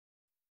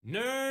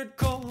Nerd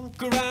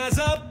Corker, rise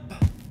up.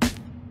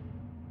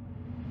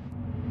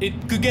 It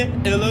could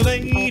get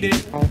elevated.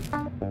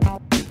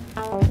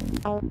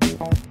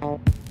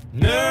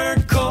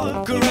 Nerd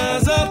Corker,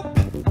 rise up.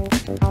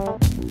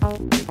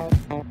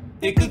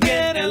 It could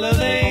get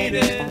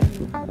elevated.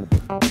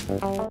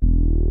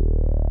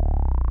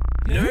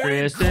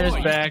 Chris is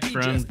back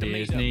from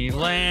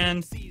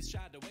Disneyland.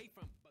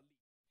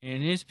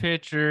 In his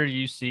picture,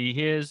 you see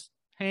his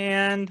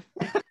hand.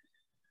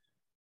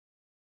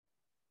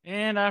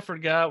 And I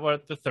forgot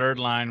what the third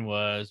line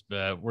was,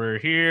 but we're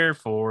here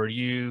for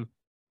you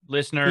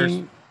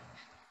listeners.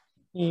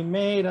 He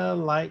made a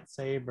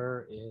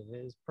lightsaber. It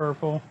is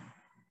purple.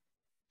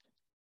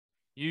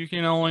 You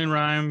can only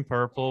rhyme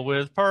purple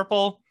with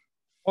purple.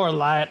 Or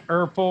light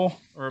purple.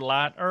 Or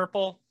light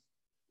purple.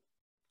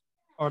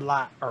 Or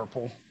light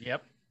purple.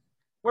 Yep.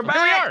 We're So back.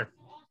 here we are.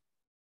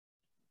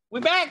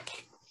 We're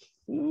back.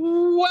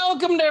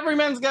 Welcome to Every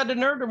Man's Guide to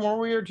Nerddom, where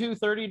we are two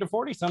 30 to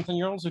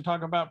 40-something-year-olds who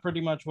talk about pretty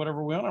much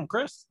whatever we want. I'm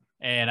Chris.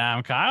 And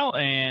I'm Kyle.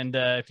 And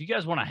if you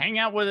guys want to hang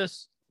out with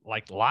us,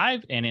 like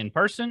live and in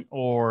person,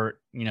 or,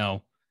 you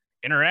know,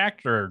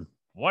 interact or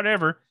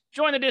whatever,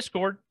 join the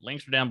Discord.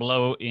 Links are down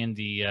below in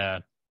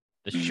the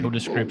show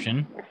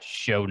description,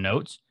 show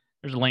notes.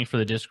 There's a link for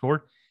the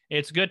Discord.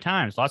 It's good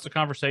times. Lots of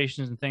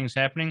conversations and things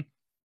happening.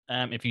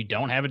 If you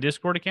don't have a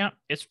Discord account,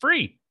 it's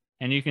free.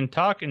 And you can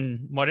talk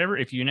and whatever.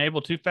 If you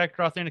enable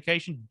two-factor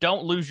authentication,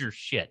 don't lose your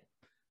shit,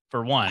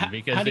 for one.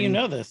 Because how do you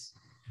know this?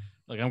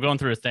 Look, I'm going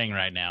through a thing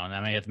right now, and I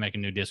may have to make a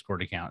new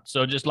Discord account.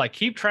 So just like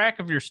keep track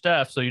of your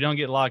stuff so you don't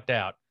get locked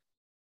out.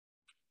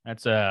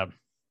 That's Word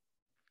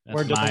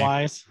to the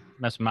wise.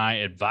 That's my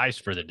advice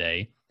for the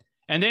day.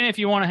 And then if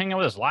you want to hang out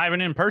with us live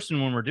and in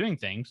person when we're doing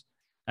things,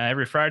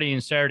 every Friday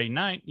and Saturday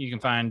night, you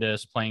can find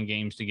us playing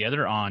games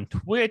together on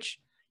Twitch.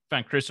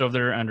 Find Chris over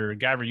there under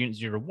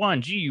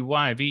Guyverunt01,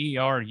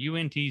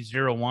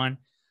 GUYVERUNT01.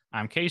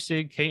 I'm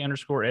KSIG,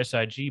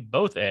 K_SIG,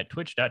 both at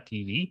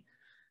twitch.tv.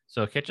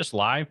 So catch us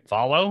live,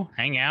 follow,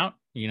 hang out,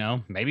 you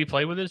know, maybe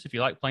play with us if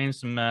you like playing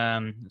some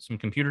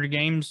computer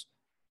games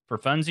for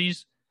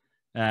funsies.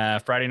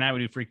 Friday night, we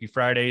do Freaky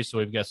Fridays. So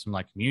we've got some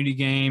like community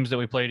games that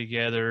we play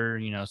together,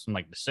 you know, some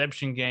like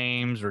deception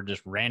games or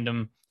just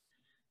random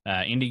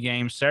indie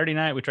games. Saturday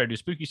night, we try to do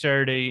Spooky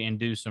Saturday and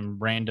do some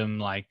random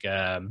like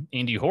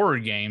indie horror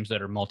games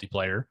that are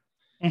multiplayer.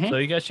 Mhm. So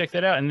you guys check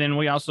that out. And then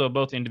we also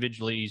both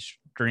individually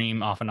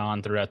stream off and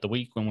on throughout the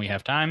week when we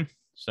have time.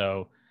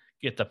 So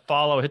hit the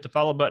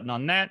follow button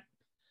on that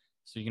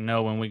so you can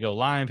know when we go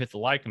live. Hit the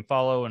like and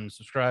follow and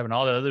subscribe and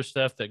all the other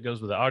stuff that goes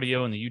with the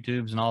audio and the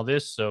YouTubes and all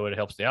this. So it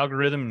helps the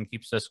algorithm and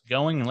keeps us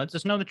going and lets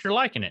us know that you're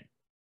liking it.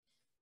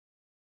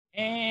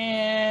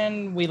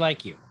 And we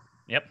like you.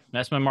 Yep,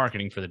 that's my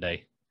marketing for the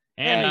day.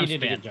 And Yeah, I'm you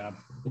did a spent. good job.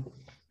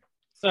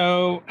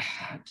 So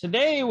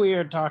today we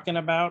are talking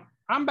about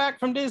I'm back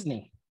from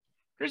Disney.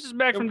 Chris is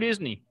back from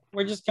Disney.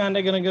 We're just kind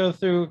of going to go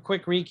through a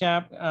quick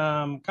recap.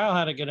 Kyle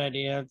had a good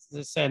idea.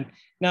 It said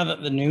now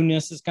that the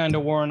newness is kind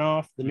of worn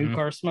off, the new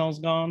car smell's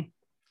gone.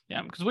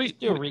 Yeah, because we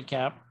Do a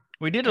recap.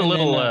 We did a And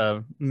little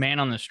then, man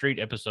on the street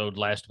episode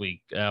last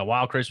week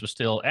while Chris was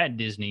still at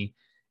Disney,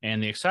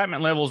 and the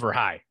excitement levels were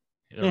high.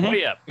 They were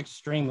way up,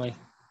 Extremely.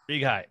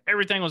 big high.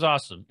 Everything was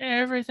awesome.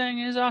 Everything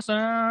is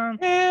awesome.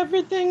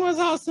 Everything was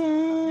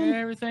awesome.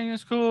 Everything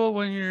is cool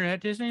when you're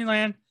at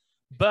Disneyland.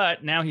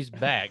 But now he's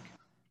back.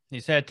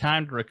 He's had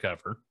time to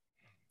recover.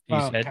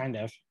 He's had Kind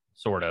of.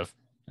 sort of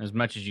as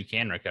much as you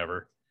can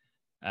recover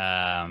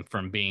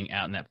from being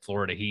out in that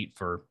Florida heat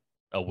for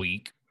a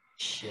week.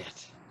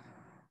 Shit.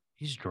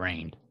 He's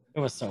drained. It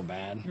was so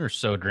bad. You're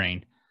so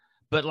drained.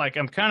 But like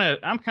I'm kind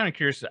of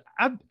curious.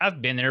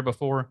 I've been there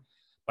before,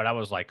 but I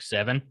was like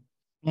 7.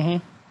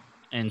 Mm-hmm.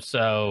 And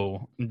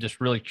so I'm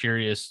just really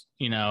curious,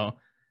 you know,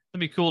 it'd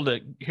be cool to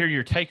hear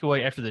your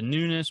takeaway after the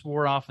newness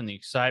wore off and the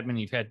excitement.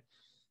 You've had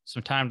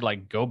some time to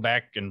like go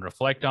back and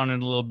reflect on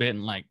it a little bit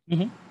and like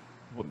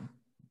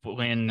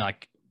when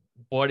like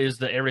what is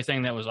the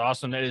everything that was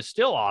awesome that is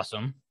still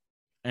awesome.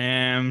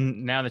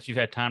 And now that you've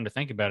had time to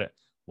think about it,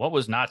 what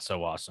was not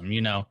so awesome,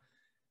 you know?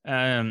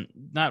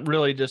 Not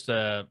really just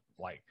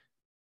like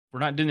we're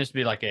not doing this to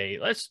be like a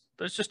let's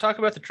just talk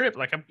about the trip.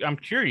 Like I'm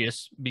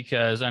curious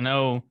because I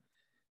know,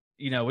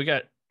 you know, we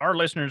got our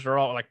listeners are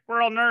all like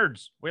we're all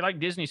nerds. We like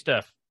Disney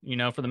stuff, you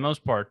know, for the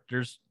most part.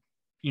 There's,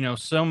 you know,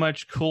 so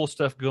much cool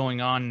stuff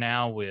going on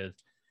now with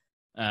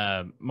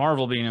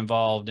Marvel being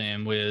involved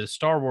and with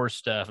Star Wars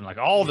stuff and like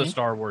all the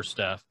Star Wars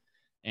stuff.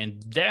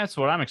 And that's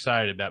what I'm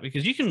excited about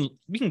because we can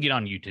get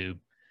on YouTube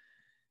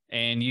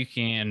and you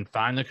can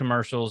find the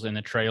commercials and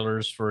the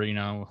trailers for, you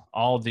know,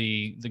 all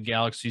the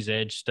Galaxy's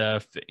Edge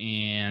stuff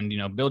and, you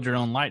know, build your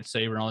own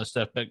lightsaber and all this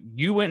stuff. But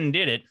you went and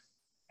did it.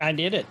 I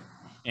did it.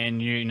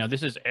 And, you know,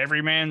 this is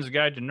Every Man's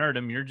Guide to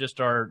Nerddom. You're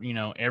just our, you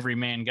know,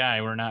 everyman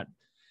guy. We're not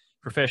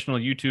professional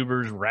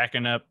YouTubers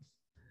racking up,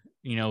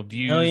 you know,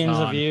 views. Millions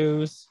of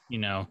views. You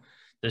know,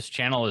 this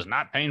channel is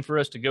not paying for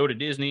us to go to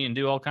Disney and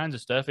do all kinds of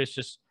stuff. It's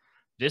just,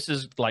 this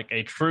is like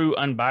a true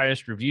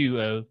unbiased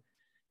review of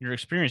your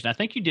experience. And I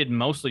think you did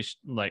mostly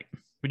like,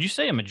 would you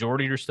say a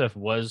majority of your stuff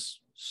was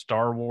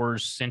Star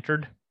Wars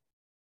centered?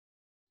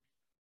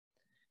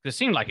 It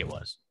seemed like it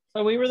was.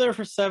 So we were there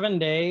for 7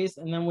 days,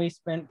 and then we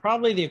spent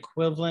probably the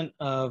equivalent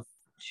of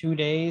 2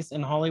 days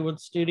in Hollywood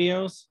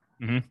Studios.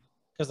 Mhm.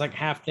 Because like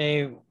half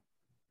day,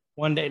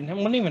 1 day, and it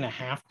wasn't even a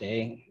half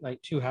day, like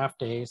 2 half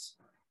days,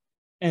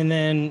 and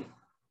then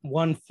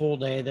 1 full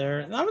day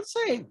there. And I would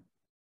say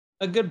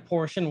a good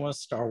portion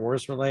was Star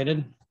Wars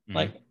related. Mhm.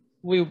 Like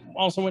we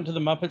also went to the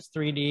Muppets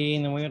 3D,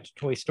 and then we went to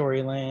Toy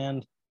Story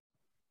Land.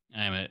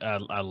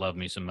 I love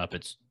me some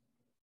Muppets.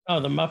 Oh,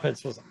 the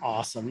Muppets was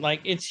awesome. Like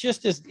it's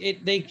just as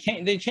they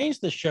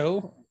changed the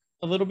show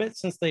a little bit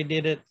since they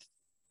did it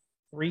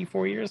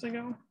 3-4 years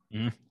ago.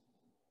 Mhm.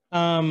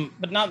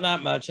 But not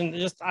that much. And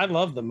just I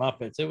love the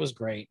Muppets. It was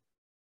great.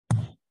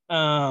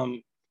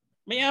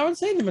 But yeah, I would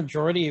say the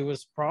majority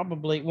was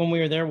probably when we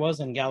were there was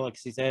in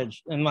Galaxy's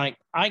Edge. And like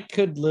I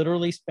could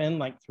literally spend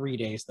like 3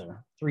 days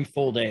there, 3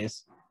 full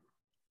days.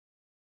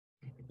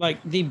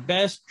 Like the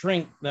best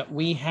drink that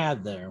we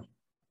had there.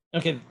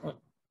 Okay,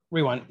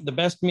 rewind. The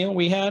best meal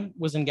we had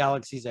was in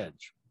Galaxy's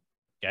Edge.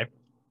 Okay.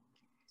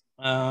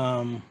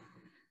 To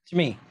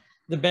me,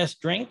 the best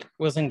drink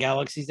was in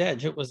Galaxy's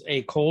Edge. It was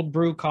a cold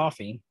brew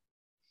coffee,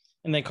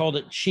 and they called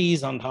it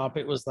cheese on top.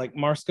 It was like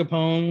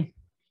mascarpone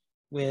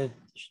with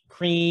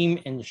cream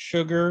and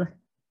sugar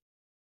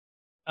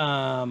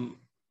on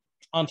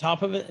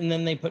top of it, and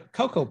then they put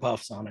Cocoa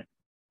Puffs on it.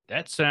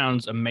 That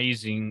sounds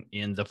amazing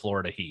in the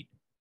Florida heat.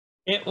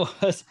 It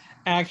was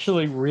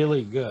actually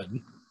really good.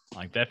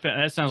 Like that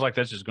sounds like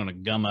that's just going to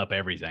gum up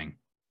everything.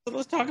 So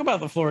let's talk about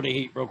the Florida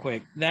heat real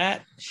quick.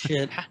 That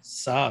shit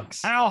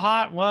sucks. How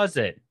hot was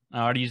it? I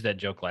already used that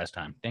joke last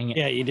time. Dang it.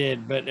 Yeah, you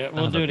did, but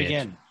we'll of a do it bitch.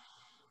 again.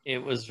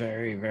 It was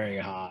very, very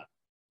hot.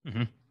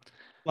 Mhm.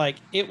 Like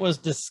it was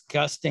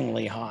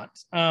disgustingly hot.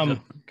 Kind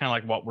of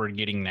like what we're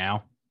getting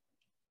now.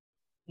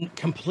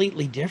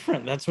 Completely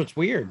different. That's what's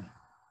weird.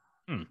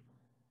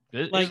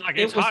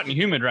 It's hot and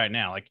humid right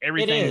now. Like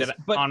everything is,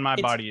 that but on my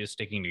it's- body is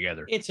sticking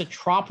together. It's a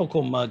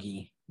tropical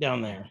muggy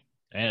down there.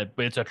 But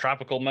it's a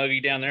tropical muggy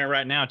down there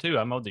right now too.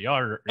 I mowed the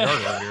yard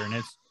earlier, and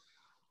it's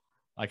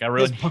like I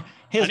really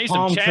His I need some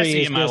palm tree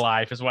chassis is in my just,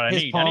 life is what I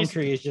his need. I palm need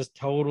tree is just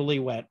totally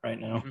wet right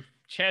now.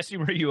 chassis.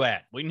 Where you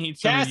at? We need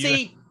some of you.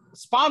 Chassis,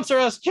 sponsor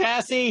us,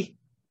 Chassis.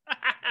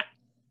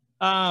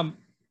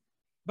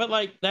 But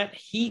like that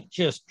heat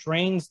just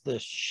drains the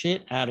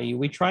shit out of you.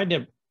 We tried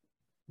to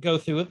go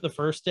through it the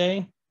first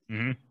day.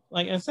 Mhm.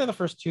 Like I said, the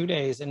first 2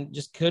 days, and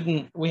just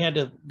couldn't. We had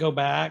to go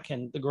back,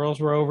 and the girls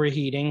were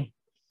overheating.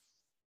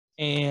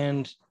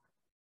 And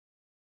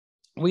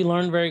we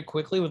learned very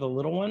quickly with a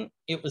little one,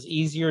 it was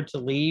easier to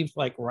leave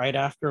like right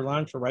after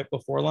lunch or right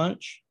before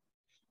lunch,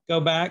 go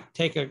back,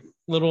 take a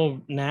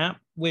little nap,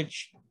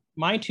 which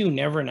my 2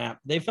 never nap.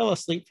 They fell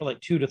asleep for like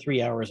 2 to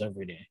 3 hours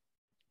every day.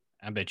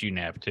 I bet you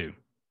nap too.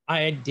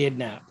 I did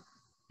nap.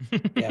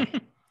 Yeah,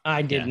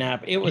 I did Yeah.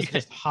 nap. It was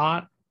just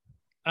hot.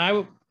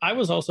 I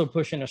was also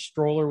pushing a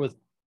stroller with,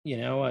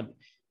 a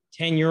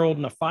 10-year-old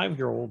and a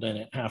 5-year-old in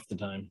it half the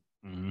time.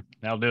 Mhm.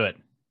 That'll do it.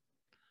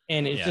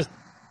 And it's Yeah. just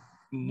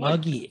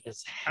muggy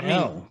as I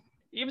hell. mean,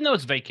 even though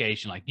it's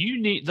vacation, like you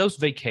need those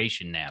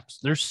vacation naps.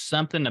 There's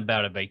something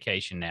about a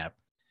vacation nap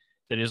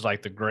that is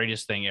like the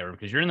greatest thing ever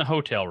because you're in the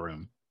hotel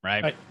room,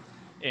 right? Right.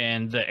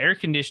 And the air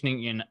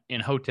conditioning in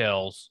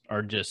hotels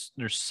are just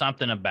there's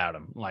something about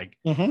them. Like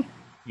Mhm.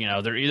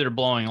 they're either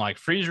blowing like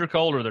freezer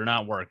cold or they're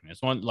not working.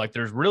 It's one like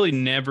there's really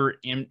never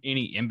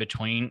any in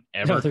between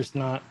ever. No, there's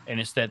not. And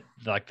it's that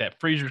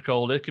freezer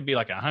cold. It could be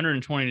like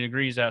 120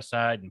 degrees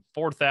outside and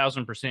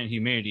 4,000%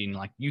 humidity, and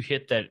like you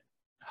hit that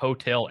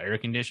hotel air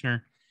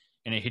conditioner,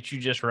 and it hits you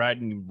just right,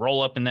 and you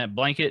roll up in that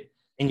blanket,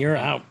 And you're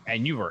out.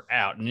 and you are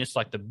out, and it's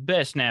like the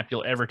best nap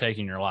you'll ever take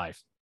in your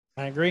life.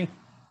 I agree.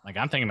 Like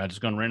I'm thinking about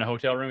just going to rent a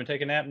hotel room and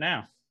take a nap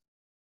now.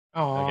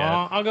 Oh,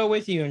 got I'll go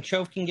with you, and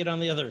Chove can get on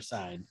the other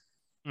side.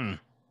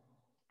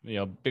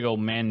 Big old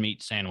man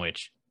meat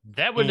sandwich.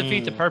 That would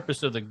defeat the Mm.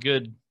 purpose of the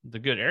good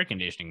air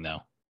conditioning,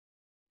 though.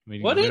 I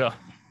mean, Would it?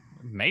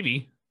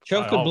 Maybe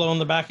Chove could Oh. blow in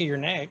the back of your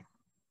neck.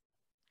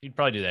 he'd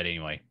probably do that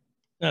anyway.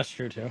 That's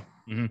true too.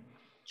 Mhm.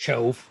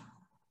 Chove.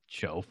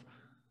 Show.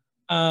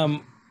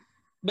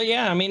 But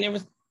yeah, I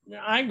mean,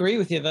 I agree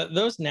with you that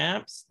those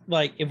naps,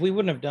 like if we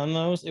wouldn't have done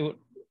those, it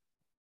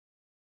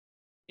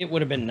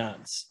would have been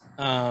nuts.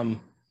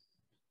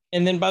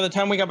 And then by the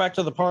time we got back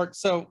to the park,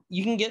 so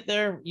you can get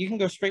there, you can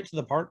go straight to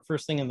the park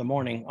first thing in the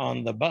morning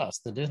on the bus,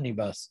 the Disney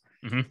bus.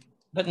 Mhm.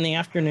 But in the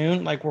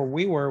afternoon, like where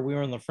we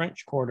were in the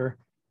French Quarter,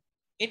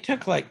 it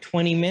took like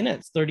 20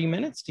 minutes, 30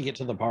 minutes to get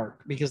to the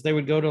park because they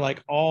would go to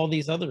like all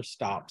these other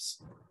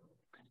stops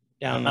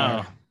down there.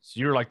 Oh, so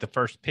you were like the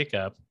first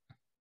pickup,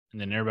 and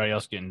then everybody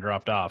else getting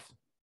dropped off,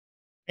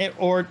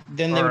 Or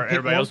then they or would pick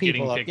everybody more else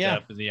getting people up. picked Yeah.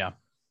 up. Yeah.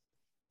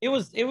 It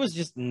was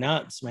just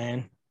nuts,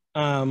 man.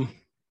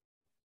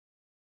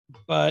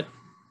 But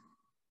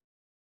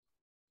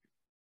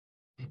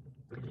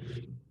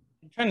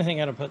I'm trying to think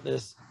how to put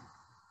this.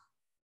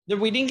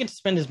 We didn't get to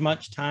spend as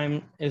much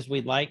time as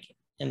we'd like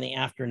in the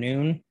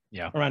afternoon,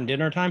 Yeah. around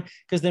dinner time,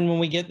 because then when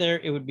we get there,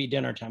 it would be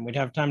dinner time. We'd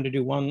have time to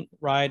do one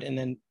ride and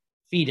then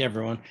feed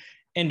everyone.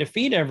 And to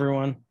feed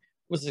everyone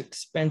was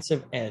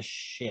expensive as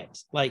shit.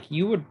 Like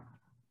you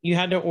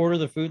had to order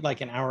the food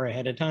like an hour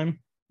ahead of time.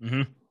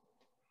 Mm-hmm.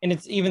 And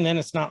it's even then,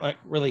 it's not like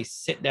really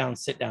sit down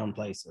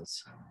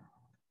places.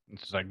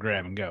 It's like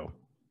grab and go.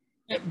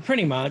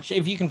 Pretty much,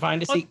 if you can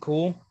find a seat,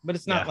 cool. But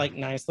it's not Yeah. like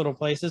nice little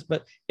places.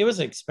 But it was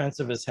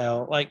expensive as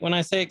hell. Like when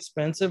I say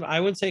expensive, I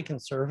would say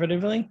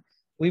conservatively,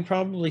 we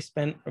probably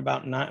spent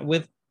about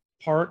with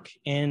park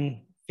and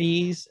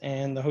fees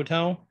and the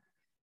hotel.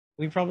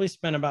 We probably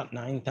spent about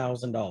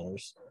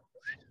 $9,000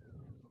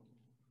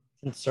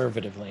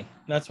 conservatively.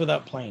 That's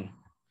without plane.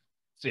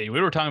 See,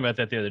 we were talking about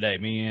that the other day,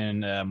 me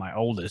and my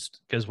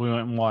oldest, because we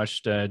went and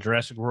watched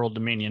Jurassic World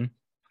Dominion.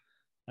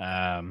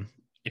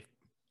 If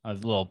a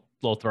little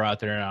throw out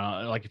there,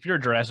 like if you're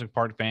a Jurassic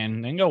Park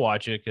fan, then go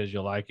watch it because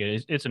you'll like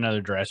it. It's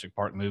another Jurassic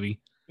Park movie.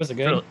 Was it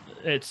good?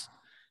 It's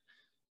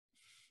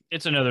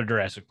another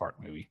Jurassic Park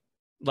movie.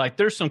 Like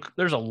there's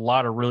a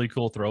lot of really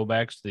cool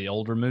throwbacks to the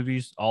older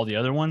movies, all the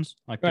other ones.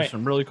 Like there's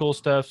some really cool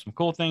stuff, some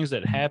cool things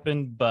that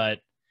happened, but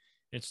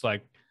it's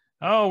like,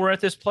 oh, we're at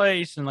this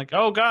place and like,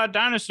 oh God,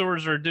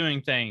 dinosaurs are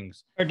doing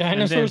things. Are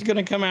dinosaurs going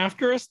to come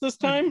after us this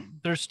time?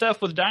 There's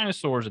stuff with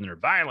dinosaurs and they're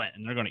violent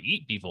and they're going to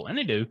eat people, and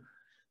they do.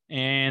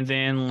 And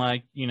then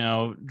like,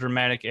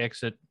 dramatic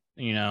exit,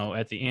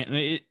 at the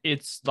end,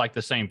 it's like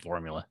the same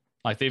formula.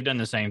 Like they've done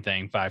the same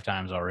thing 5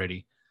 times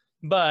already.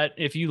 But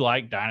if you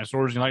like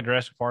dinosaurs and you like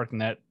Jurassic Park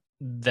and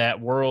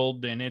that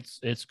world, then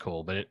it's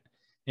cool. But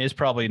it's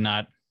probably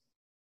not.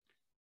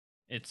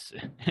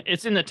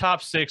 It's in the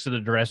top 6 of the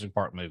Jurassic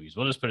Park movies.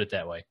 We'll just put it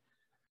that way.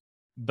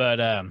 But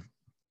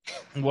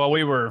while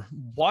we were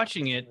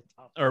watching it,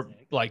 or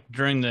like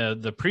during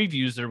the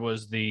previews, there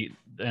was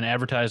an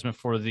advertisement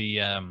for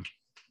the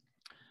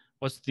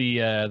what's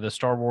the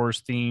Star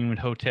Wars themed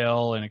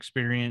hotel and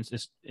experience.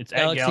 It's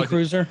Galaxy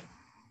Cruiser.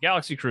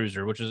 Galaxy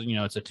Cruiser, which is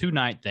it's a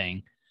 2-night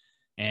thing.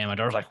 And my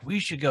daughter's like, we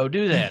should go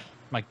do that.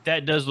 Like,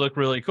 that does look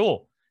really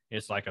cool.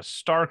 It's like a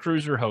Star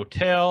Cruiser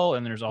hotel,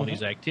 and there's all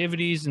these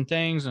activities and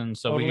things. And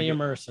so totally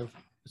immersive.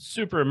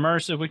 Super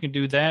immersive. We can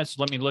do that.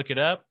 So let me look it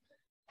up.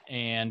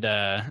 And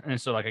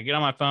so like I get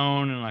on my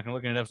phone and like I'm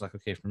looking it up. It's like,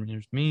 okay,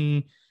 here's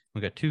me.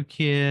 We got 2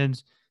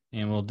 kids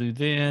and we'll do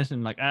this.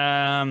 And like,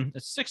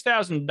 it's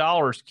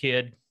 $6,000,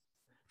 kid,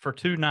 for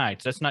 2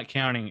 nights. That's not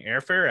counting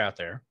airfare out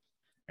there,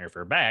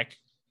 airfare back,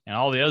 and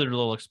all the other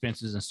little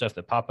expenses and stuff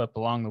that pop up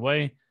along the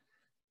way.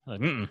 I'm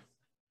like,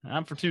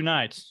 I'm for 2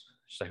 nights.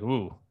 She's like,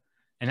 ooh.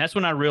 And that's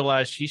when I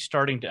realized she's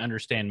starting to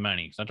understand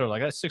money. So I told her,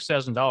 like, that's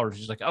 $6,000.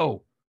 She's like,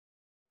 oh,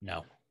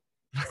 no.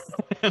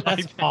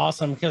 That's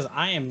awesome, because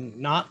I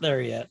am not there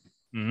yet.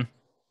 Mm-hmm.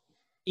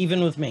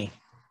 Even with me.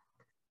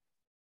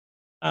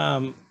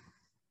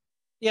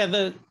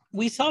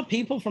 We saw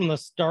people from the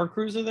Star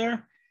Cruiser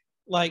there.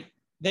 Like,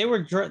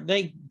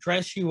 they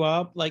dress you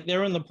up. Like, they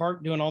were in the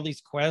park doing all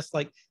these quests.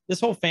 Like, this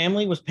whole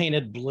family was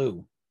painted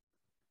blue.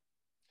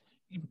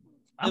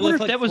 I wonder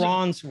if like that was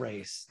Ron's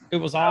race. It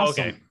was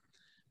awesome. Okay.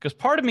 Because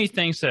part of me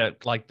thinks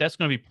that like that's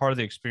going to be part of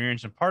the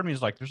experience, and part of me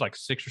is like, there's like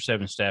 6 or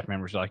 7 staff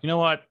members like, you know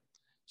what?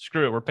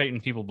 Screw it, we're painting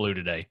people blue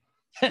today.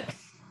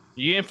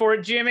 You in for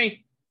it,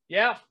 Jimmy?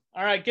 Yeah.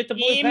 All right, get the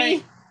blue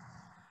paint.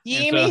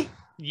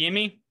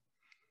 Yimmy.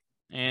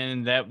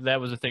 And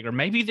that was a thing, or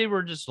maybe they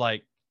were just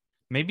like,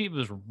 maybe it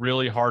was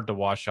really hard to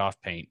wash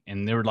off paint,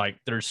 and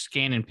they're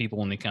scanning people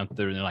when they come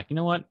through, and they're like, you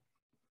know what?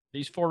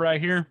 These 4 right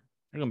here,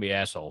 they're going to be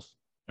assholes.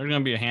 There's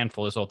going to be a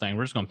handful of this whole thing.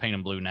 We're just going to paint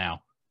them blue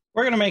now.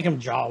 We're going to make them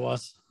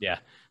Jawas. Yeah.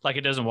 Like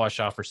it doesn't wash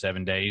off for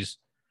 7 days.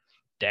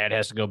 Dad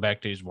has to go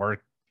back to his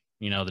work,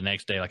 the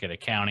next day, like at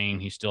accounting.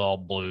 He's still all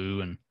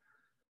blue, and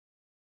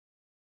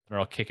they're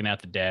all kicking out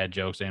the dad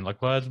jokes saying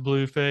like, why it's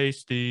blue face,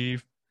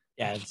 Steve?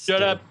 Yeah.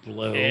 Shut up,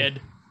 blue.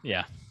 Ed.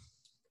 Yeah.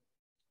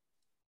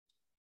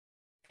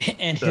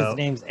 And his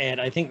name's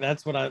Ed. I think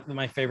that's what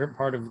my favorite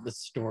part of the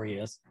story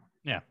is.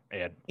 Yeah.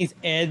 Ed. He's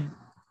Ed,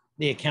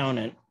 the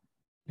accountant,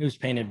 who's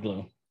painted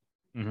blue.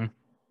 Mm-hmm.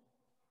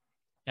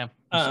 Yeah,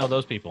 I saw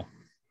those people.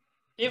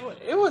 It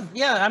was,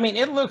 yeah. I mean,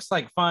 it looks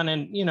like fun,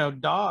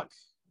 and Doc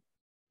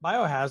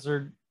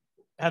Biohazard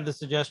had the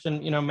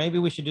suggestion. Maybe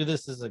we should do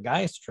this as a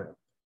guy's trip,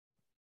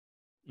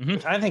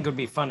 which I think would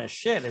be fun as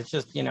shit. It's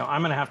just I'm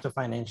gonna have to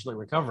financially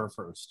recover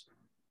first.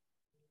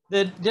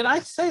 Did I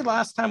say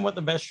last time what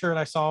the best shirt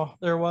I saw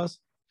there was?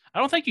 I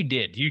don't think you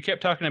did. You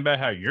kept talking about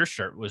how your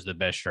shirt was the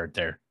best shirt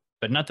there,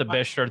 but not the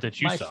best shirt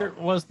that you saw. My shirt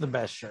was the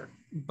best shirt.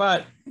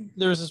 But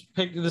there's this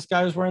picture. This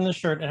guy was wearing the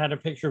shirt. It had a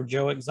picture of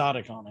Joe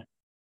Exotic on it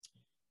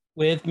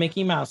with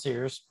Mickey Mouse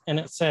ears. And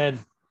it said,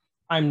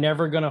 I'm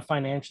never going to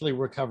financially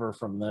recover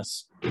from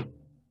this.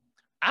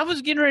 I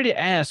was getting ready to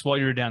ask while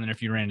you were down there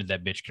if you ran into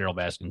that bitch, Carol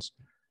Baskins.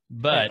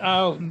 But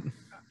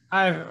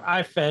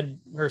I fed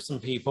her some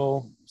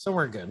people. So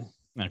we're good.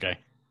 Okay.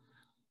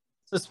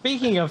 So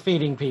speaking of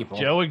feeding people.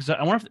 Joe Exotic.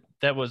 I wonder if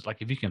that was like,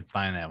 if you can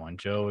find that one.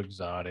 Joe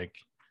Exotic.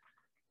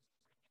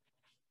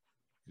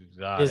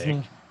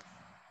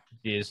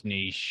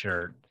 Disney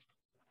shirt.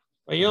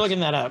 Well, you're looking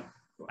that up.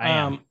 I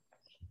am.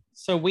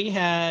 So we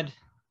had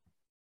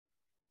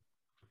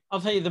I'll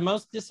tell you, the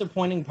most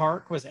disappointing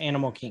park was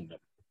Animal Kingdom.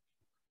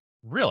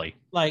 Really?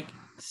 Like,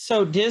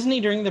 so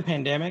Disney during the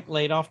pandemic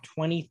laid off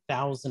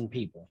 20,000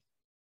 people.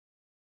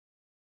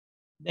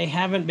 They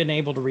haven't been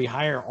able to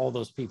rehire all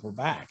those people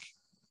back.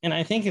 And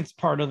I think it's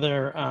part of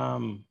their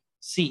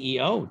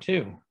CEO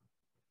too,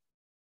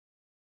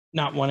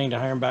 not wanting to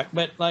hire him back.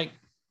 But like,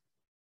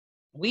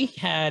 we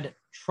had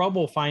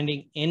trouble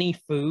finding any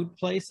food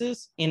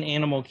places in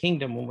Animal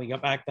Kingdom when we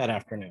got back that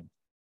afternoon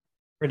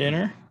for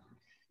dinner.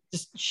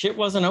 Just shit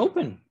wasn't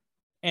open.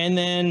 And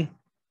then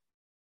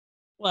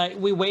like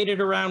we waited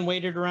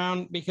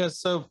around because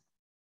so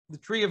the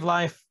Tree of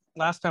Life,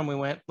 last time we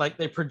went, like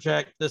they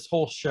project this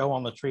whole show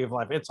on the Tree of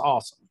Life. It's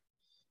awesome.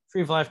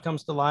 Tree of Life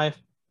comes to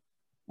life.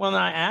 Well,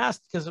 then I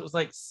asked because it was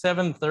like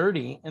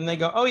 7:30 and they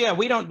go, oh yeah,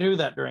 we don't do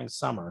that during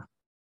summer.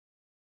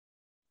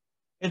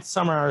 It's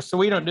summer hours, so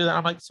we don't do that.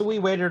 I'm like, so we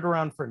waited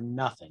around for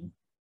nothing.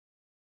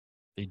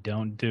 They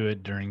don't do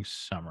it during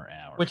summer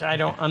hours. Which I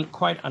don't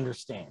quite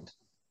understand.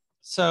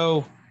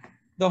 So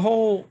the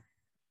whole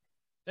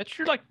That's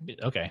your like,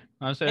 okay.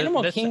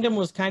 Animal Kingdom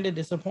was kind of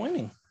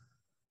disappointing.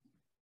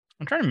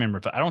 I'm trying to remember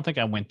if I don't think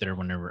I went there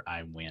whenever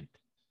I went.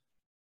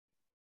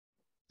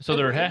 So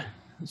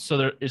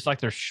it's like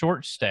they're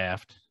short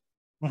staffed.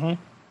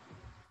 Mm-hmm.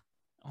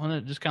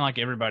 Well, just kind of like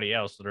everybody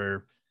else. I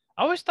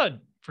always thought,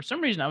 for some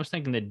reason, I was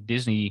thinking that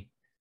Disney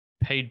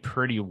paid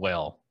pretty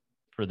well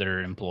for their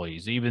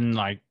employees, even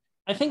like.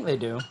 I think they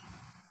do.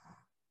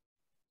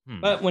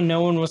 But when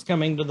no one was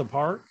coming to the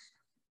park.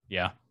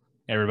 Yeah.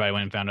 Everybody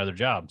went and found other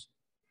jobs.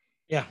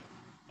 Yeah.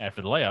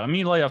 After the layoff. I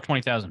mean, you lay off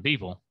 20,000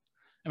 people.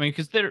 I mean,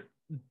 because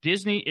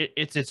Disney,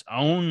 it's its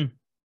own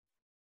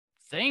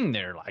thing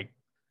there. Like,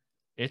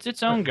 it's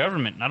its own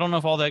government. And I don't know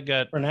if all that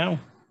got. For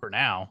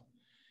now.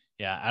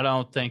 Yeah, I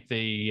don't think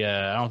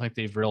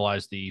they've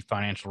realized the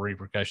financial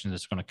repercussions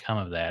that's going to come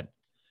of that,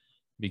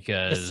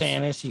 because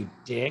DeSantis, you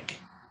dick.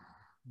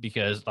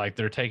 Because like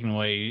they're taking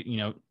away,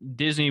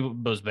 Disney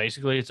was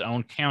basically its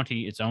own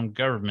county, its own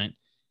government.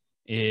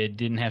 It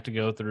didn't have to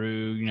go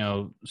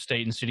through,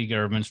 state and city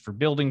governments for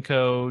building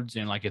codes,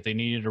 and like if they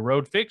needed a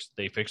road fixed,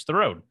 they fixed the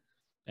road.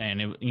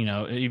 And it,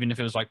 even if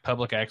it was like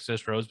public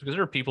access roads, because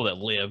there are people that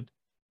lived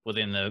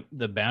within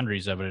the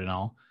boundaries of it and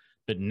all,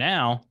 but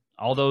now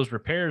all those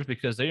repairs,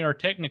 because they are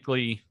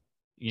technically,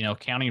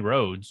 county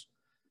roads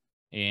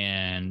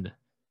and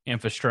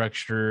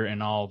infrastructure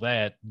and all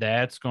that,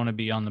 that's going to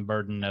be on the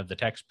burden of the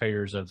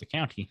taxpayers of the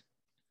county.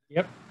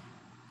 Yep.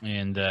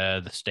 And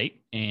the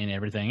state and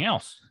everything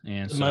else.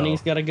 And the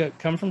money's got to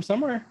come from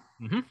somewhere.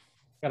 Mm-hmm.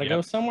 Got to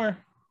go somewhere.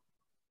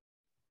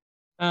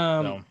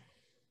 I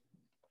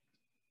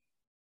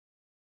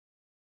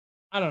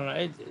don't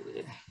know.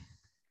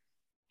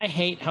 I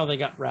hate how they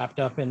got wrapped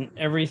up in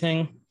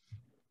everything.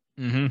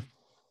 Mm-hmm.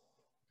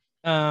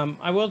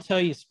 I will tell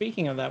you,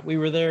 speaking of that, we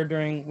were there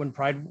when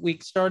Pride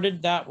Week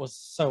started. That was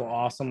so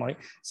awesome. Like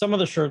some of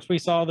the shirts we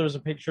saw, there was a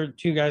picture,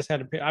 two guys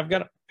had I've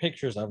got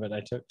pictures of it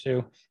I took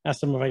too.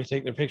 Asked them if I could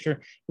take their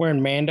picture.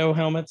 Wearing Mando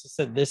helmets. It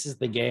said, "This is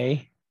the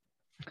gay."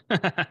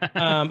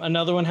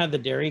 Another one had the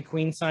Dairy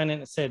Queen sign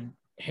and it said,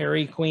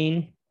 "Harry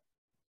Queen."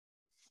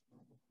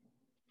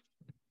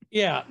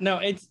 Yeah, no,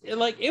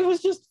 it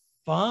was just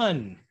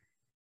fun.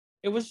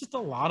 It was just a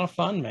lot of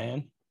fun,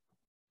 man.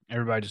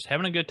 Everybody just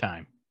having a good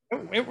time.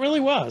 It really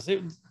was.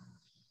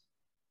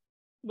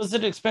 Was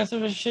it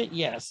expensive as shit?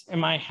 Yes.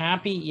 Am I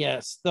happy?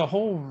 Yes. The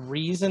whole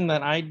reason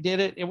that I did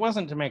it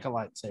wasn't to make a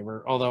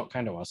lightsaber, although it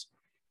kind of was.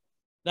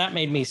 That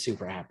made me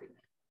super happy.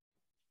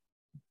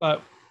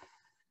 But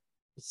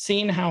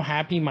seeing how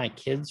happy my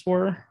kids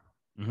were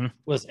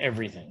was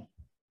everything.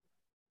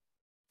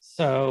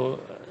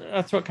 So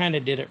that's what kind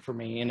of did it for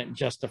me, and it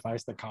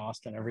justifies the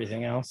cost and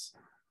everything else.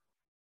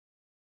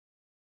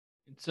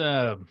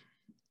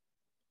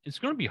 It's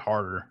going to be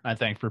harder, I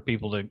think, for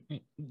people to,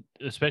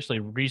 especially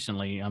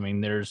recently. I mean,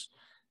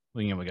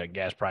 we got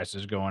gas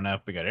prices going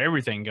up, we got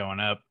everything going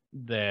up.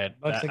 That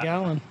 $1 a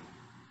gallon.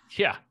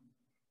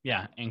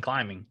 Yeah, and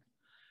climbing.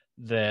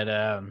 That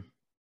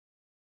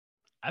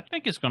I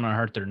think it's going to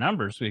hurt their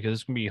numbers, because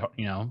it's going to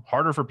be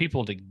harder for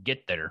people to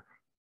get there.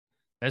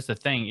 That's the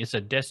thing. It's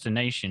a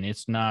destination.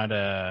 It's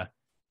not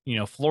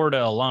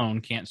Florida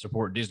alone can't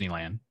support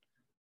Disneyland.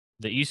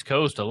 The East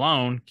Coast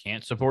alone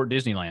can't support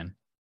Disneyland.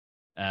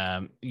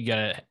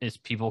 It's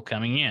people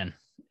coming in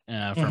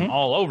from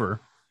all over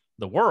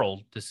the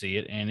world to see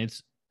it, and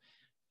it's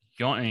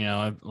going,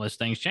 unless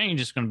things change,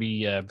 it's going to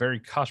be very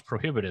cost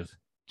prohibitive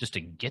just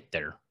to get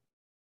there.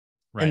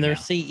 Right. And their now.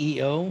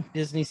 CEO,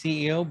 Disney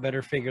CEO,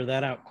 better figure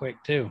that out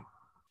quick too.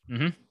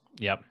 Mm-hmm.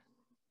 Yep.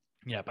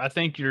 I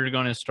think you're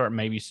going to start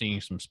maybe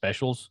seeing some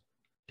specials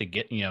to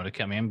get to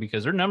come in,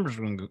 because their numbers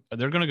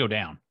they're going to go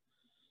down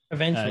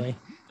eventually.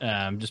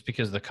 Just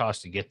because of the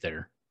cost to get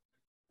there.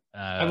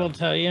 I will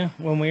tell you,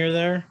 when we were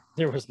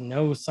there was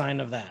no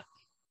sign of that.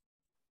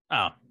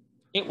 Oh,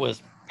 it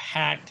was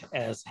packed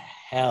as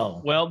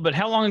hell. Well, but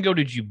how long ago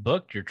did you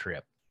book your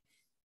trip?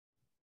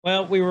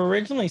 Well, we were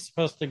originally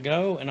supposed to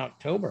go in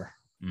October.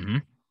 Mm-hmm.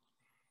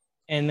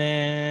 And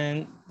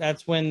then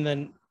that's when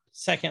the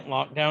second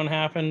lockdown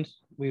happened.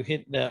 We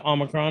hit the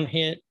Omicron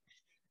hit,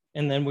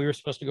 and then we were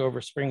supposed to go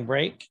over spring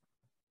break,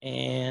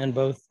 and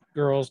both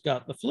girls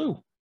got the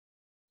flu.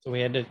 So we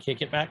had to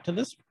kick it back to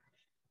this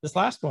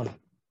last one.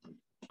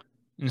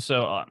 And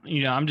so,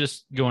 I'm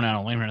just going out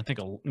on a limb here. I think,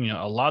 a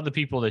lot of the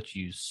people that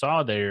you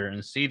saw there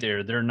and see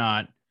there,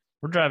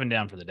 we're driving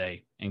down for the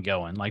day and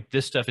going. Like,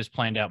 this stuff is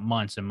planned out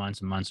months and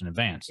months and months in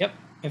advance. Yep.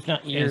 If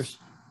not years.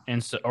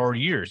 Or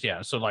years.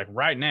 Yeah. So like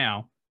right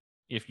now,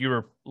 if you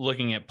were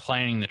looking at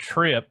planning the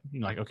trip,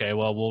 you're like, okay,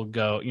 well, we'll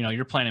go,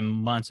 you're planning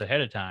months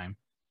ahead of time.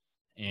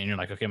 And you're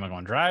like, okay, am I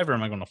going to drive or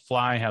am I going to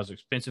fly? How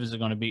expensive is it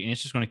going to be? And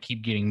it's just going to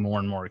keep getting more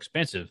and more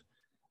expensive.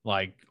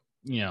 Like,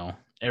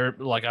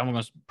 like I'm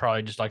going to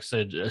probably, just like I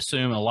said,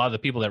 assume a lot of the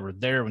people that were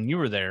there when you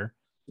were there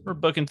were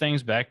booking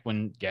things back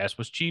when gas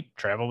was cheap,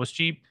 travel was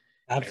cheap.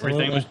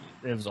 Absolutely.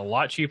 It was a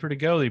lot cheaper to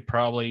go. They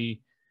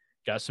probably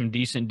got some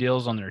decent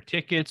deals on their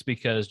tickets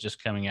because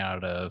just coming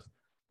out of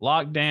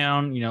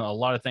lockdown, a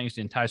lot of things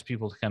to entice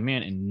people to come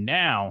in. And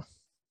now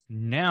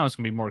it's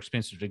going to be more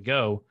expensive to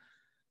go.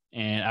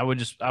 And I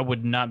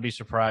would not be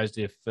surprised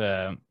if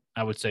I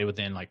would say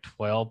within like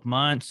 12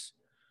 months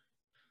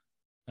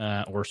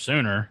or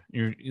sooner,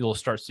 you'll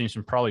start seeing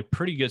some probably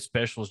pretty good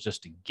specials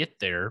just to get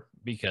there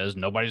because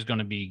nobody's going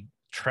to be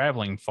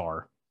traveling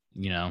far,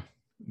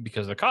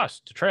 because of the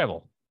cost to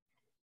travel.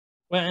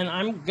 Well, and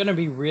I'm going to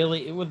be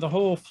really, with the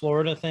whole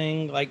Florida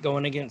thing, like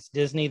going against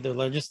Disney, the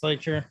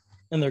legislature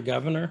and their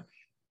governor,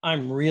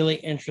 I'm really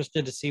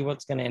interested to see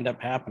what's going to end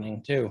up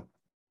happening too.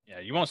 Yeah,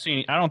 you won't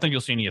see I don't think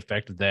you'll see any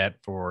effect of that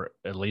for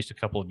at least a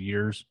couple of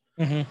years.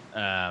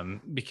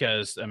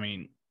 Because,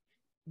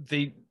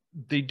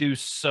 they do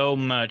so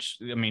much.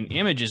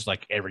 Image is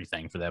like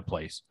everything for that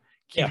place.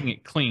 Keeping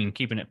it clean,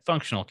 keeping it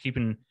functional,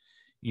 keeping,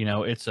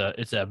 it's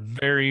a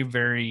very,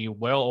 very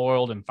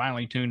well-oiled and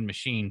finely tuned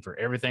machine for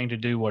everything to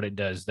do what it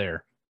does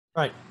there.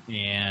 Right.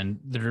 And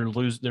they're going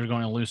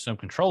to lose some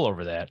control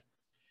over that.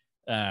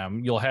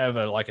 You'll have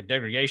a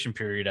degradation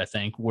period, I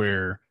think,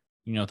 where,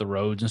 the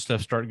roads and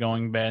stuff start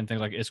going bad and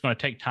things like it's going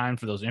to take time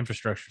for those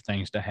infrastructure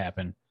things to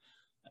happen.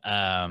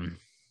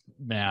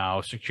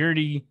 Now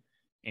security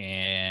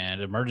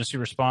and emergency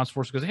response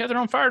force, because they have their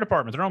own fire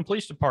department, their own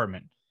police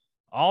department,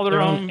 all their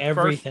own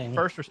everything,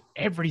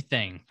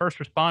 everything, first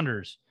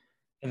responders.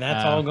 And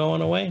that's all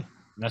going away.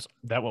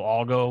 That will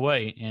all go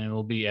away, and it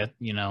will be at,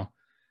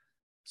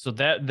 so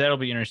that'll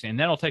be interesting. And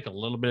that'll take a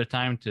little bit of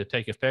time to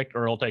take effect,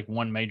 or it'll take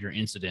one major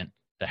incident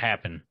to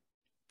happen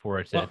for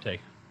it to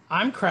take.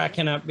 I'm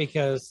cracking up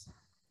because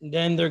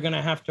then they're going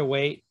to have to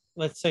wait.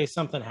 Let's say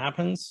something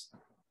happens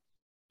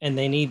and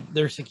they need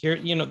their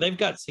security. They've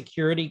got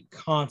security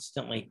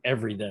constantly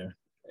everywhere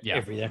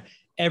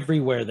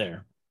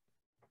there.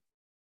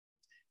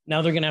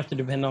 Now they're going to have to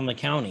depend on the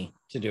county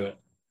to do it.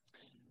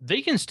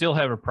 They can still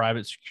have a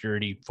private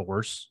security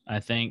force, I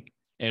think.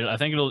 I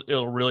think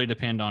it'll really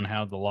depend on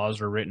how the laws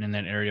are written in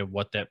that area,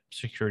 what that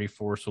security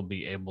force will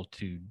be able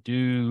to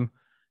do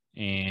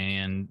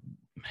and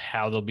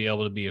how they'll be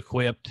able to be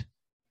equipped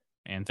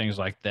and things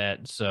like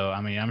that. So,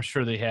 I'm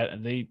sure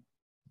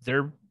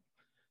they're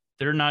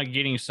not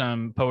getting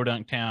some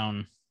Podunk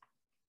Town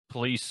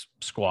police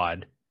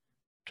squad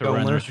to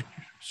run their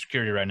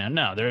security right now.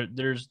 No,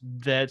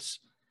 that's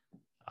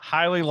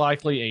highly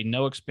likely a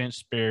no expense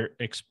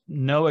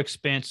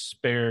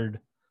spared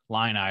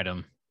line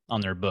item on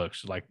their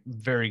books, like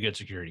very good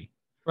security.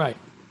 Right.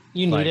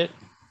 You need it.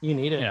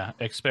 Yeah.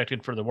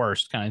 Expected for the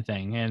worst kind of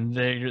thing. And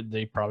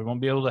they probably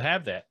won't be able to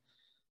have that.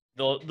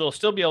 They'll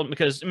still be able,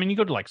 because you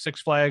go to like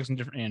Six Flags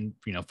and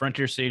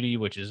Frontier City,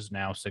 which is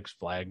now Six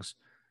Flags,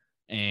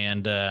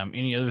 and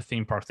any other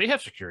theme parks, they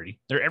have security.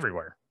 They're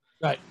everywhere.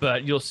 Right.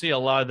 But you'll see a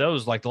lot of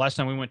those. Like the last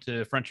time we went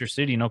to Frontier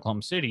City in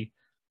Oklahoma City,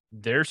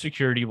 their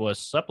security was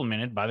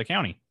supplemented by the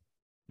county.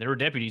 There were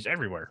deputies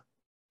everywhere.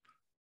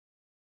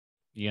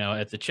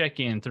 At the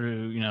check-in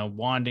through,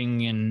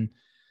 wanding and,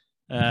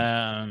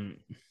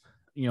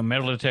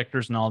 metal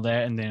detectors and all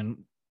that, and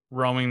then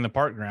roaming the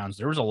park grounds.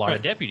 There was a lot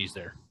of deputies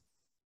there.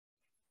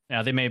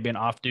 Now, they may have been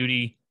off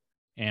duty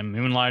and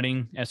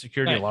moonlighting as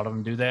security. Right. A lot of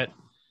them do that.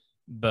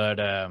 But,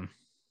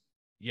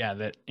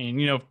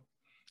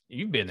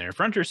 you've been there.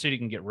 Frontier City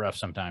can get rough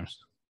sometimes.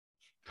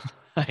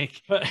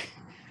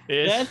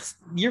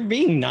 You're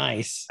being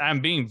nice.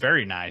 I'm being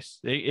very nice.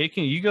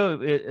 You go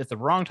at the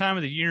wrong time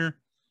of the year,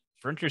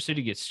 Frontier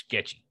City gets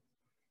sketchy.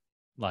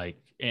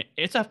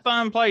 It's a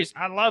fun place.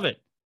 I love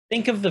it.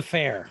 Think of the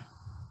fair.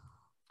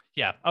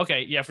 Yeah.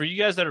 Okay. Yeah. For you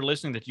guys that are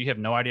listening that you have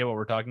no idea what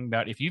we're talking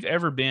about, if you've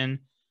ever been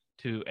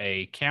to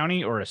a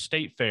county or a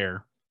state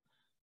fair,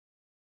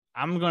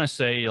 I'm going to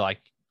say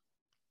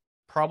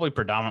probably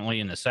predominantly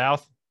in the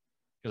South,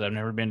 because I've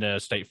never been to a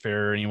state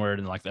fair anywhere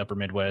in the upper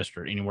Midwest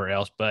or anywhere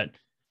else, but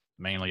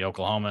mainly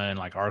Oklahoma and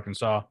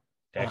Arkansas,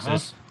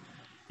 Texas.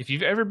 If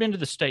you've ever been to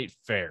the state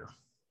fair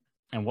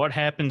and what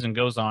happens and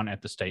goes on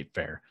at the state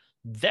fair,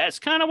 that's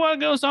kind of what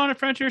goes on at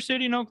Frontier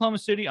City and Oklahoma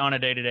City on a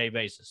day-to-day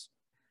basis,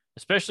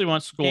 especially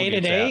once school gets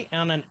out. Day-to-day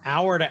on an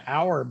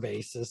hour-to-hour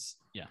basis.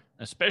 Yeah,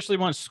 especially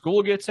once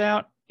school gets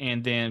out,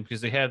 and then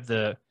because they have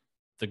the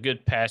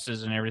good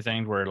passes and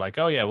everything where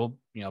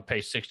pay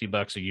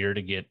 $60 a year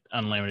to get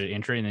unlimited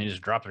entry, and then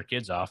just drop their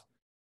kids off,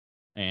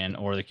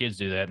 or the kids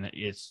do that, and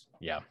it's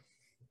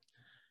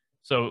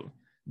So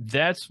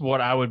that's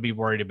what I would be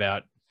worried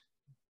about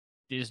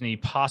Disney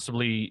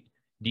possibly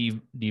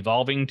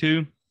devolving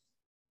to,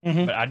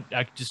 but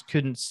I just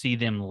couldn't see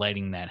them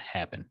letting that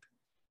happen.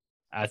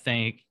 I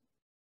think,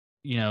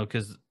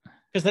 because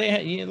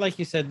they, like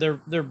you said,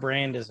 their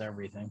brand is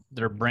everything.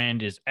 Their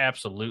brand is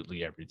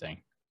absolutely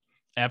everything.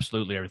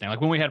 Absolutely everything. Like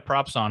when we had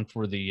props on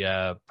for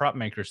the prop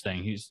makers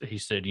thing, he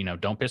said,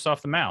 don't piss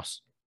off the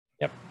mouse.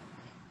 Yep.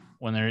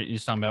 When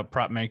he's talking about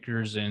prop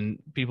makers and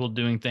people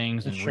doing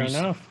things and sure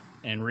enough,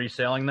 and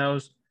reselling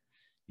those,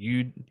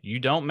 you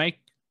don't make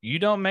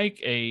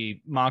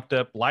a mocked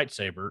up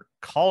lightsaber,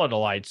 call it a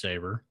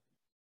lightsaber.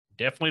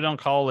 Definitely don't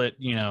call it,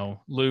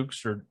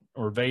 Luke's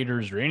or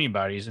Vader's or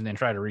anybody's, and then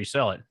try to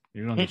resell it.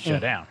 You're gonna get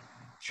shut down.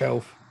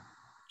 Chove.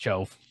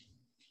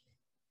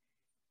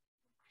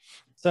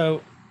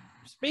 So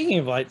speaking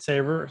of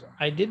lightsabers,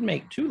 I did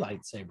make 2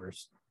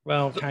 lightsabers.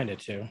 Well, kind of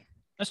 2.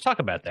 Let's talk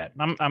about that.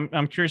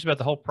 I'm curious about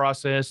the whole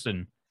process,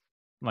 and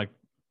like,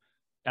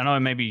 I know it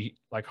may be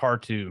like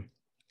hard to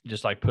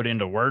just like put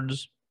into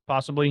words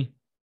possibly,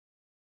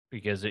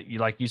 because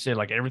like you said,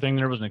 like everything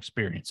there was an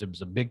experience. It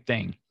was a big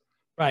thing.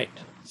 Right.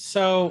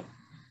 So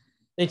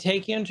they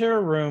take you into a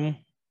room.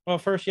 Well,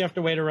 first you have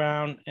to wait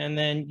around, and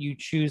then you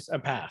choose a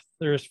path.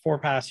 There's 4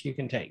 paths you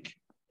can take.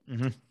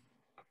 Mm-hmm.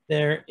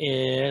 There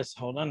is,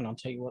 hold on, I'll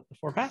tell you what the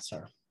 4 paths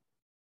are.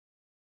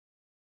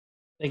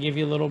 They give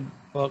you a little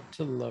book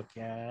to look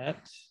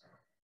at.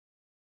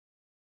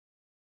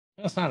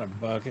 It's not a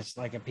book, it's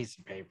like a piece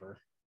of paper.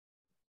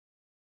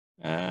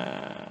 No,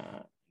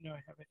 I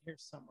have it here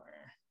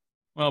somewhere.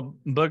 Well,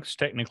 books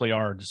technically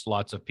are just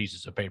lots of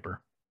pieces of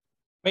paper.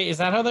 Wait, is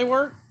that how they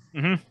work?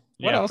 Mm-hmm.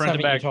 What else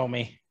haven't you told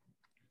me?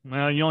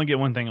 Well, you only get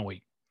one thing a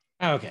week.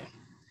 Okay,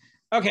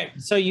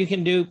 so you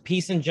can do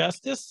Peace and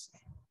Justice.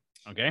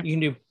 Okay. You can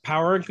do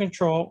Power and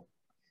Control.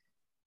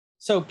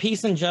 So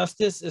Peace and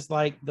Justice is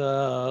like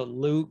the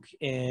Luke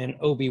and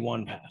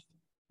Obi-Wan path.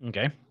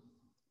 Okay.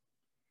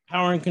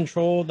 Power and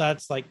Control,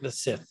 that's like the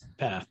Sith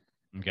path.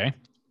 Okay.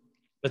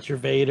 That's your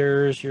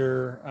Vaders,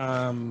 your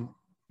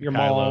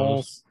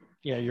Mauls,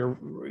 your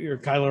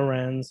Kylo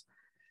Rens.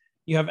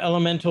 You have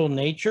Elemental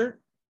Nature,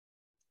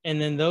 and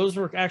then those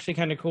were actually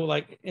kind of cool.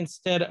 Like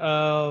instead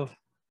of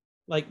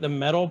like the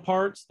metal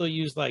parts, they'll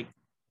use like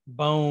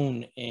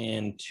bone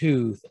and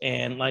tooth,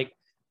 and like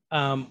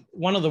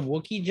one of the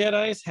Wookiee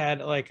Jedis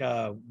had like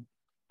a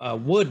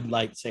wood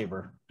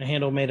lightsaber, a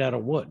handle made out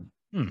of wood.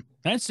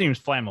 That seems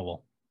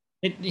flammable.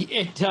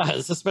 It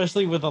does,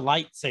 especially with a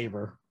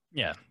lightsaber.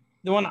 Yeah.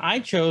 The one I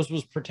chose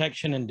was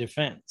Protection and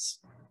Defense,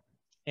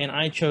 and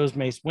I chose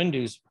Mace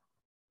Windu's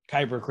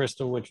Kyber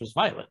Crystal, which was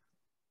violet.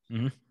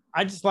 Mm-hmm.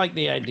 I just like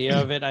the idea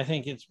of it. I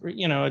think it's, a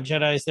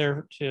Jedi's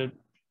there to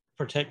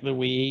protect the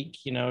weak,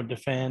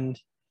 defend.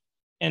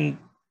 And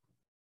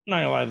not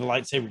gonna lie, the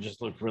lightsaber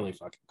just looked really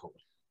fucking cool.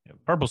 Yeah,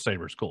 purple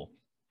saber's cool.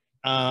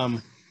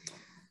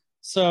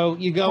 So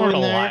you go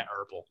in there.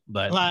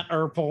 Light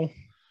purple.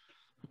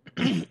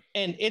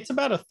 And it's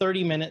about a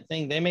 30-minute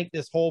thing. They make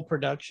this whole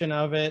production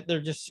of it.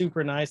 They're just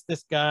super nice.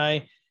 This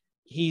guy,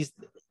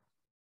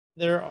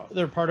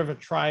 they're part of a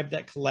tribe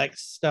that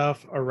collects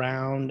stuff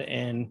around,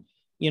 and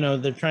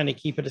they're trying to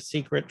keep it a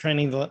secret,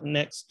 training the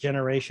next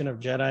generation of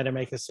Jedi to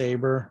make a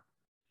saber.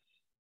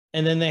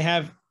 And then they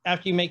have,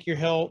 after you make your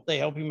hilt, they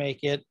help you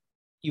make it.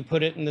 You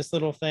put it in this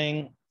little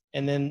thing,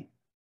 and then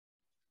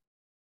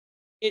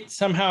it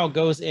somehow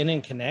goes in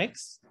and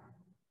connects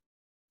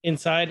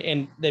inside,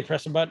 and they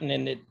press a button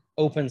and it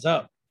opens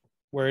up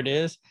where it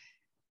is.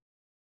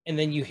 And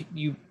then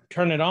you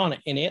turn it on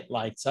and it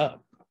lights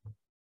up.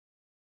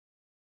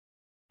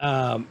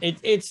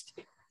 It's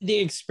the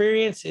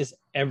experience is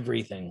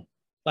everything.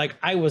 Like,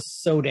 I was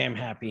so damn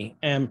happy.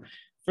 And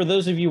for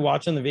those of you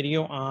watching the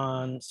video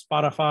on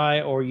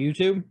Spotify or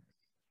YouTube,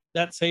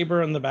 that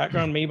saber in the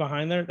background, me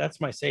behind there, that's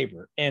my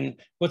saber. And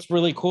what's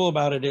really cool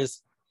about it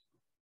is,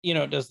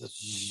 it does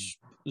this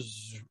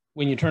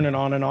when you turn it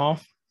on and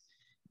off,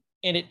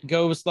 and it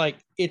goes like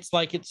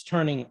it's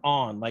turning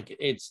on, like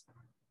it's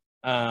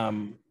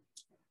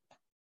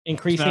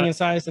increasing in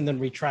size and then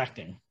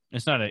retracting.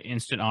 It's not an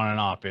instant on and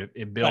off.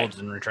 It builds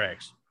and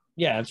retracts.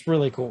 Yeah, it's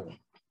really cool.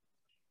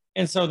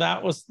 And so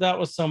that was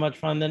so much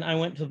fun. Then I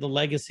went to the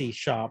Legacy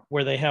shop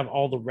where they have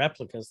all the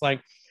replicas,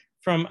 like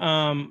from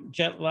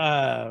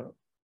Star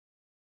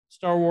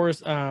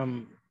Wars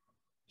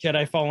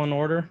Jedi Fallen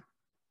Order.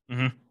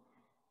 Mm-hmm.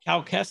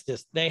 Cal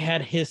Kestis, they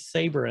had his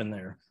saber in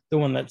there, the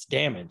one that's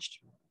damaged.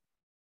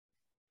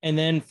 And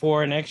then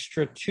for an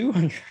extra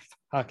 $200,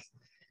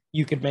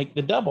 you could make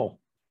the double,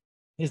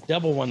 his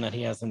double one that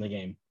he has in the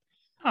game.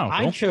 Oh, cool.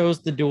 I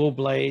chose the dual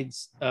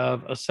blades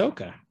of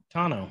Ahsoka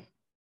Tano.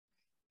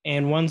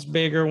 And one's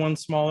bigger, one's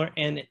smaller,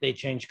 and they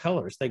change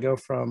colors. They go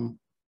from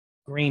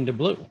green to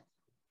blue.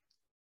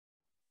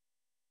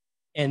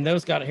 And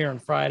those got here on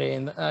Friday,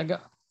 and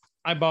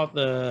I bought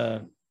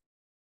the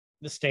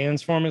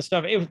stands for them and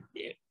stuff.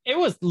 It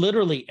was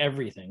literally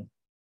everything.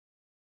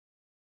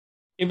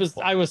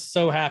 I was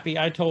so happy.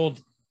 I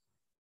told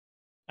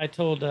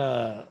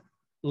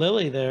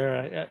Lily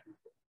there,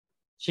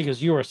 she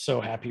goes, "You are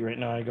so happy right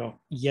now." I go,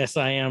 "Yes,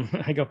 I am."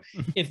 I go,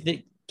 "If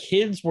the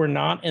kids were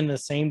not in the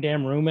same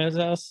damn room as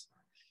us,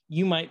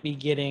 you might be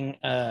getting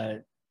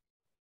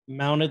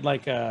mounted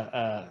like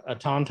a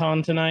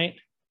tauntaun tonight."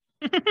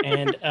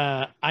 And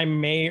I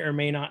may or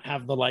may not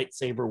have the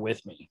lightsaber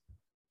with me.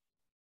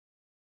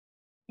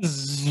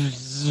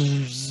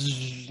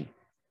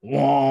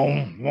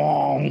 Wong,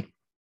 wong.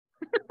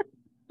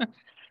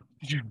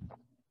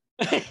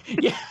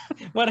 Yeah,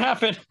 what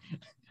happened?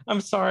 I'm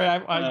sorry.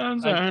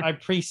 I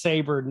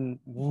pre-sabered and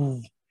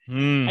woo.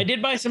 I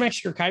did buy some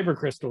extra kyber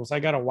crystals. I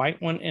got a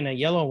white one and a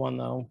yellow one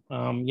though.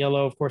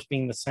 Yellow, of course,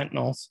 being the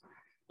Sentinels,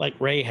 like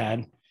Ray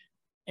had,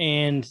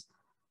 and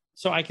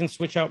so I can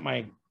switch out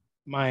my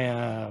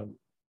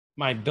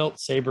built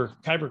saber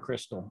kyber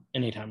crystal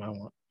anytime I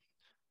want.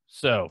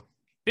 So,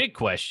 big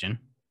question: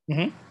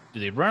 Mhm. Do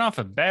they run off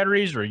of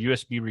batteries or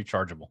USB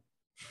rechargeable?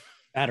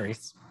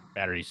 Batteries,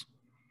 Batteries.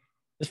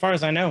 as far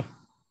as I know.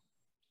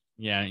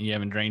 Yeah, you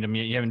haven't drained them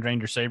yet. You haven't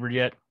drained your saber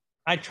yet.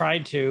 I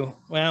tried to.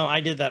 Well, I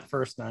did that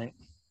first night.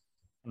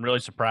 I'm really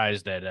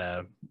surprised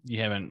that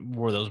you haven't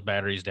wore those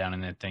batteries down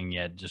in that thing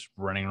yet. Just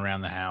running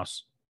around the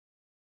house.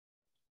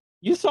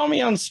 You saw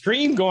me on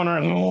stream going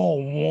around.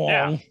 Oh, whoa.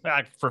 Yeah,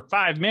 like for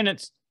 5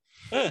 minutes.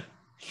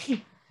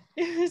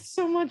 It's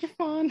so much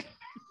fun.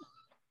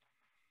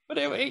 But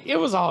it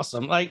was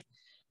awesome. Like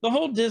the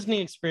whole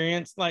Disney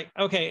experience. Like,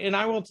 okay, and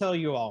I will tell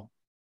you all.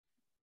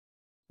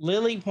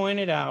 Lily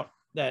pointed out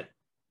that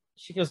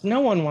she goes, no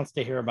one wants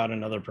to hear about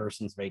another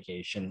person's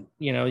vacation.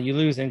 You know, you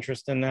lose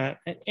interest in that.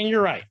 And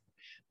you're right.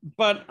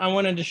 But I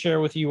wanted to share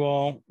with you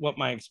all what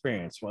my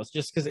experience was,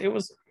 just because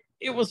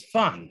it was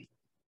fun.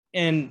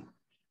 And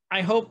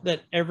I hope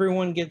that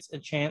everyone gets a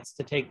chance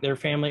to take their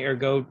family or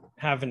go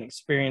have an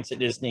experience at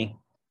Disney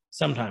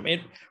sometime.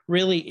 It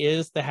really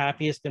is the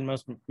happiest and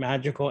most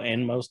magical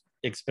and most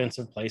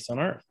expensive place on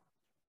earth.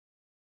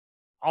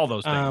 All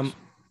those things.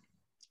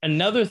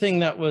 Another thing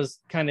that was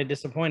kind of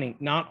disappointing,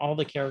 not all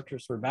the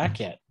characters were back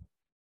yet.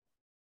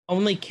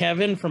 Only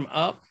Kevin from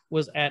Up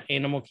was at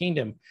Animal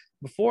Kingdom.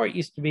 Before it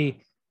used to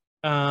be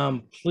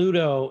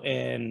Pluto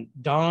and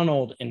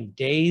Donald and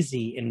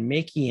Daisy and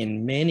Mickey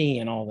and Minnie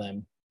and all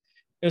them.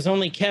 It was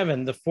only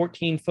Kevin, the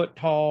 14-foot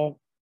tall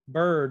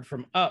bird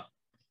from Up.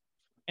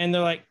 And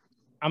they're like,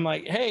 I'm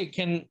like, hey,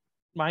 can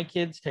my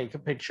kids take a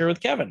picture with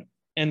Kevin?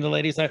 And the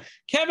lady's like,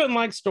 Kevin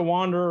likes to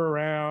wander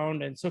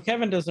around. And so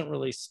Kevin doesn't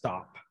really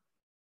stop.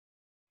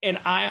 And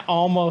I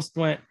almost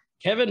went,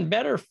 Kevin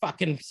better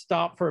fucking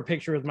stop for a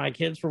picture with my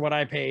kids for what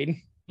I paid.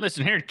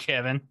 Listen here,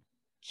 Kevin.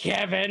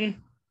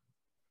 Kevin.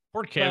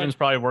 Poor Kevin's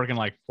probably working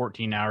like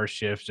 14-hour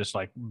shifts, just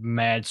like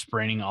mad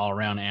sprinting all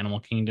around Animal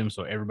Kingdom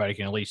so everybody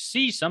can at least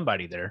see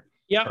somebody there.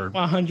 Yep,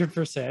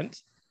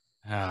 100%.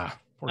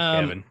 Poor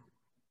Kevin.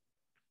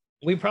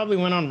 We probably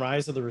went on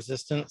Rise of the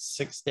Resistance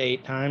 6 to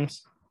 8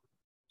 times.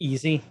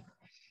 Easy.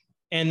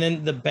 And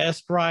then the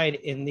best ride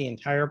in the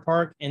entire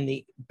park and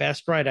the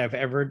best ride I've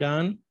ever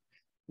done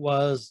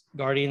was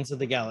Guardians of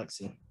the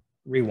Galaxy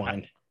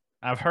Rewind.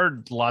 I've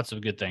heard lots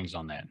of good things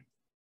on that.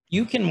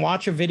 You can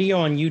watch a video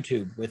on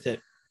YouTube with it.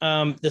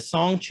 The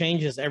song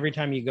changes every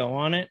time you go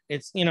on it.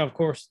 It's, you know, of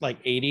course,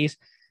 like 80s.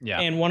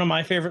 Yeah. And one of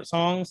my favorite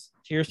songs,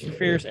 Tears for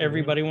Fears,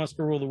 Everybody Wants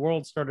to Rule the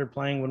World, started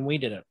playing when we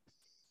did it.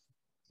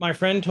 My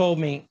friend told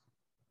me,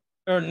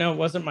 or no, it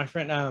wasn't my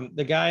friend.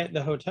 The guy at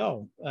the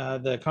hotel,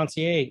 the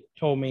concierge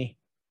told me,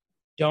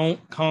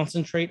 don't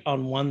concentrate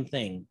on one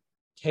thing.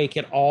 Take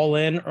it all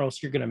in or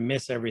else you're going to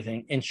miss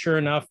everything. And sure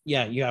enough,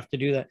 yeah, you have to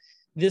do that.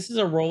 This is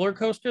a roller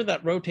coaster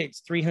that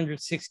rotates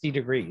 360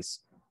 degrees.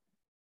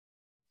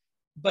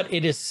 But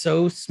it is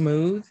so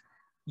smooth,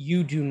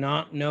 you do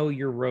not know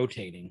you're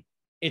rotating.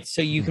 It's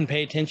so you can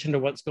pay attention to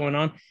what's going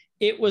on.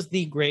 It was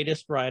the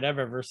greatest ride I've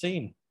ever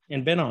seen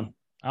and been on.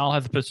 I'll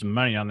have to put some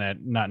money on that,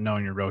 not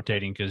knowing you're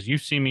rotating, because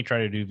you've seen me try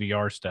to do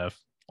VR stuff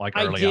like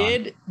early on. I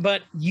did,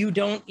 but you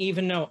don't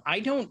even know. I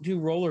don't do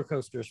roller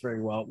coasters very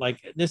well. Like,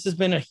 this has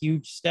been a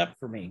huge step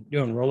for me,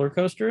 doing roller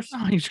coasters.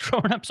 Oh, he's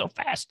growing up so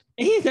fast.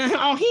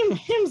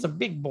 Him's a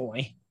big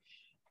boy.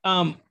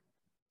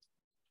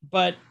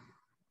 But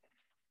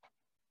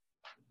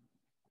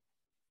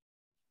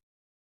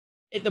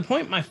at the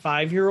point my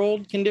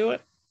 5-year-old can do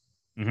it.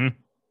 Mm-hmm.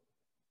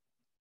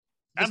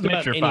 I've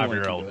met your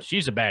 5-year-old.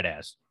 She's a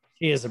badass.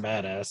 She is a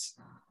badass.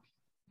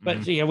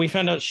 But yeah, we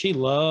found out she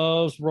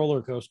loves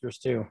roller coasters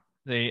too.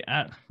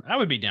 I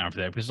would be down for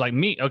that because, like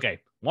me, okay,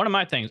 one of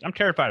my things, I'm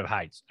terrified of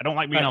heights. I don't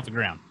like being off the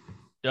ground.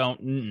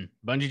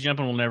 Bungee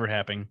jumping will never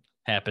happen.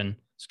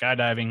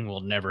 Skydiving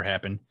will never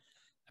happen.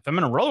 If I'm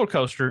in a roller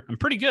coaster, I'm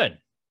pretty good.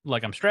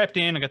 Like, I'm strapped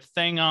in, I got the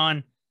thing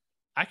on.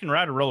 I can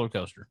ride a roller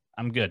coaster.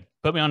 I'm good.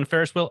 Put me on the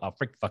Ferris wheel, I'll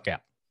freak the fuck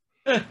out.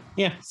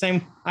 Yeah,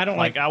 same. I don't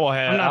like. I'm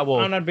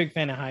not a big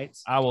fan of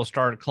heights. I will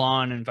start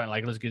clawing and find,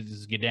 like, let's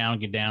get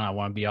down. I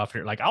want to be off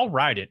here. Like, I'll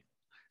ride it,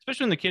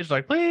 especially when the kids are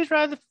like, please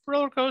ride the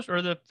roller coaster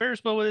or the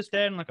Ferris wheel with us,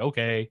 Dad. I'm like,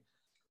 okay,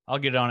 I'll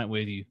get on it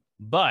with you.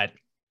 But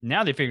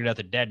now they figured out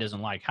that Dad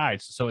doesn't like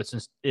heights, so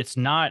it's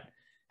not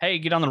hey,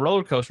 get on the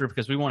roller coaster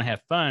because we want to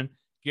have fun.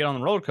 Get on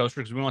the roller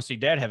coaster because we want to see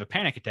Dad have a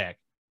panic attack.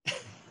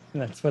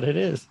 That's what it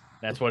is.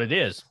 That's what it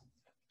is.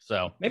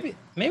 So Maybe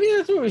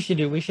that's what we should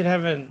do. We should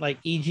have a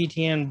like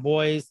EGTN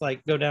boys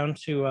like go down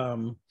to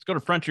let's go to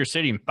Frontier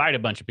City and fight a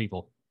bunch of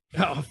people.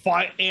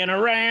 fighting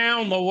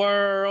around the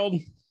world.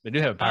 They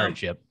do have a pirate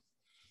ship.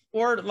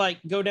 Or like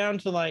go down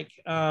to like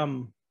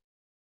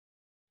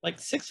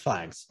Six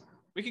Flags.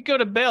 We could go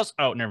to Bell's.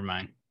 Oh, never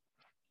mind.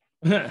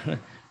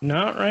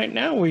 Not right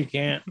now. We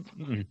can't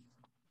Mm-mm.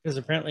 because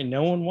apparently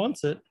no one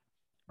wants it.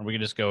 Or we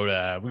could just go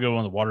to one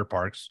of the water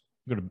parks.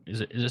 Go to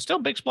is it still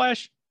Big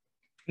Splash?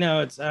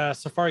 No, it's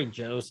Safari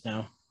Joe's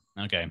now.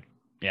 Okay,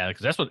 yeah,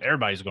 because that's what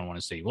everybody's going to want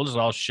to see. We'll just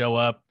all show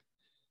up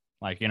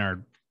like in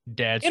our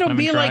dad's. It'll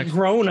be trunks. like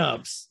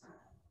grown-ups,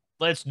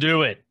 Let's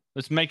do it.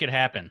 Let's make it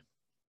happen.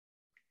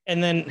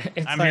 and then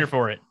I'm here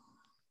for it.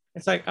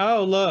 It's like,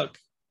 oh look,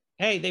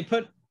 hey, they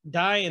put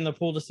dye in the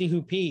pool to see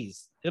who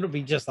pees. It'll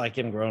be just like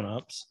in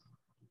grown-ups.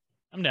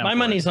 I'm down. My for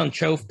money's it. on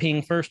Chof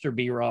peeing first or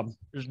B-Rob.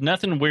 There's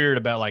nothing weird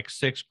about like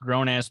 6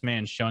 grown-ass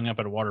men showing up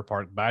at a water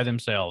park by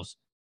themselves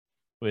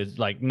with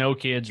like no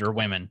kids or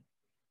women,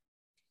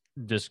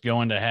 just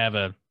going to have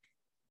a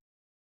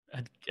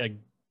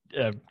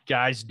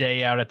guy's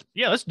day out at.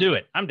 Yeah, let's do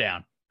it. I'm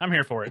down. I'm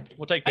here for it.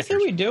 We'll take I say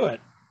pictures. we do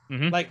it.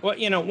 Mhm. Like what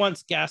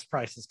once gas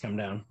prices come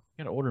down.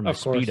 Gotta order my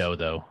Of course. Speedo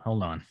though.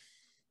 Hold on.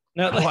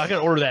 No, Oh, I gotta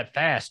order that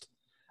fast.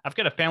 I've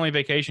got a family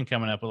vacation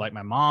coming up with like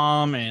my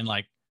mom and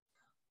like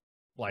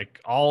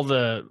all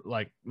the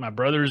like my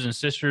brothers and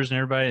sisters and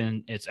everybody,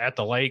 and it's at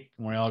the lake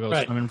and we all go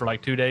Right. swimming for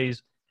like 2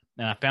 days.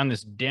 And I found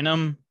this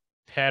denim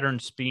pattern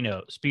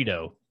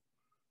Speedo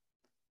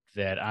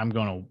that I'm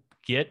gonna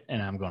get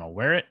and I'm gonna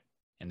wear it,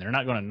 and they're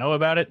not gonna know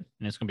about it,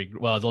 and it's gonna be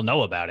they'll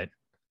know about it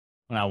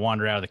when I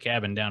wander out of the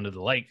cabin down to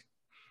the lake.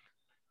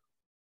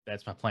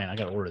 That's my plan. I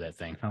gotta order that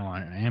thing. Hold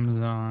on,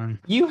 Amazon.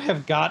 you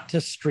have got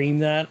to stream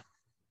that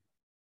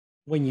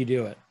when you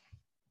do it.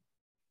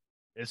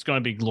 It's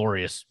gonna be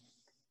glorious.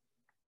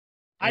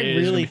 I It is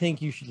really gonna be-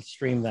 think you should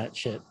stream that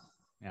shit.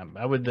 Yeah,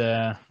 I would.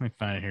 Let me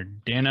find it here.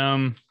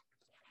 Denim.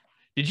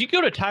 Did you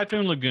go to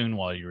Typhoon Lagoon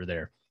while you were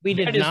there? We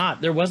did That is-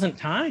 not. There wasn't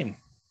time.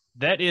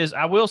 That is,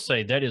 I will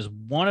say, that is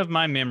one of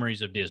my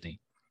memories of Disney.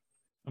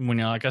 When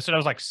like I said, I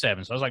was like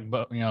 7, so I was like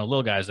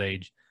little guy's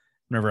age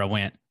whenever I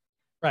went,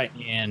 Right.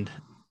 and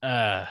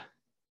I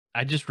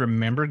just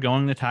remember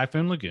going to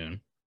Typhoon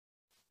Lagoon,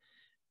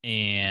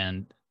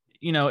 and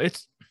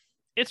it's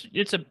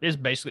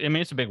basically, I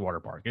mean, it's a big water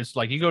park. It's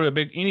like you go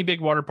to any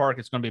big water park,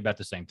 it's going to be about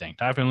the same thing.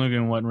 Typhoon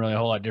Lagoon wasn't really a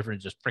whole lot different,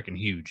 it's just freaking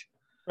huge.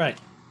 Right.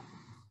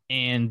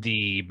 And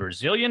the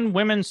Brazilian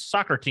women's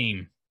soccer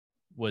team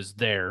was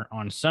there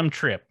on some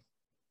trip,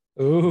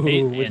 Ooh,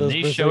 and with those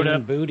they showed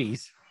Brazilian up-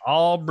 booties.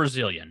 all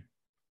Brazilian.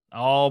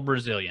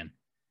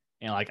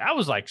 And like, I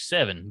was like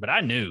 7, but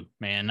I knew,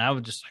 man, I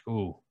was just like,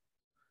 ooh.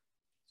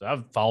 So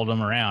I've followed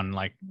them around. And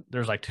like,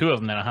 there's like 2 of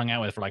them that I hung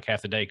out with for like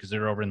half the day because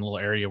they're over in the little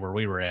area where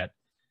we were at.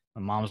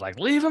 My mom was like,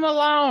 leave them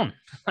alone.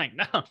 Like,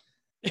 no,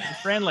 be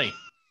friendly.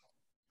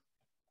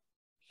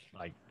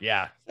 Like,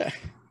 yeah.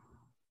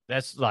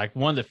 That's like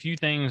one of the few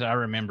things I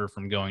remember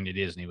from going to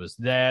Disney was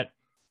that.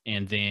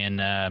 And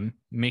then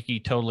Mickey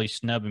totally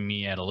snubbing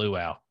me at a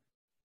luau.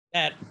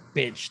 That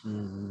bitch,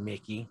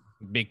 Mickey.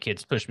 Big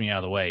kids pushed me out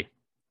of the way.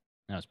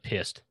 I was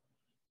pissed.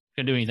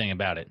 Couldn't do anything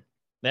about it.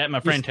 That my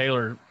friend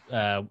Taylor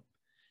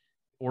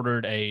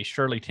ordered a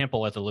Shirley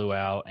Temple at the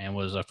luau and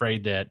was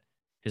afraid that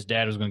his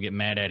dad was going to get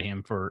mad at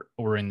him for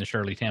ordering the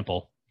Shirley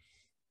Temple.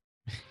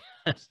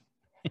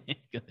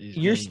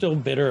 You're still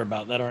bitter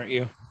about that, aren't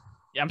you?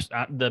 Yeah,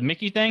 the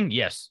Mickey thing.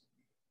 Yes,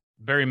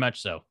 very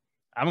much so.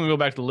 I'm going to go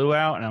back to the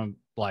luau, and I'm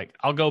like,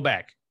 I'll go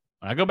back.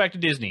 When I go back to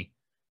Disney,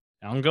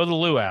 I'm going to go to the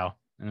luau,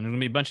 and there's going to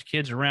be a bunch of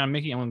kids around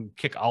Mickey. I'm going to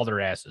kick all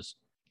their asses.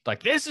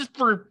 Like, this is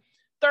for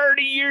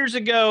 30 years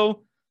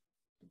ago,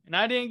 and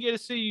I didn't get to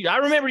see you. I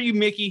remember you,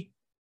 Mickey.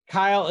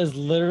 Kyle is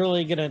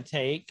literally going to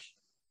take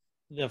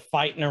the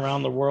fighting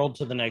around the world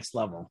to the next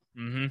level.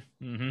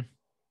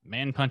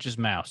 Man punches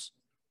mouse.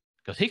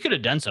 Because he could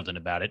have done something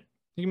about it.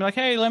 He can be like,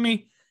 hey, let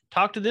me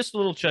talk to this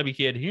little chubby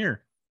kid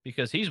here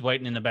because he's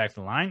waiting in the back of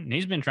the line and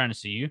he's been trying to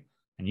see you.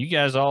 And you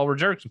guys all were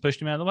jerks and pushed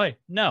him out of the way.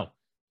 No,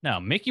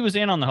 Mickey was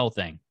in on the whole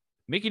thing.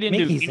 Mickey didn't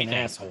do Mickey's anything. an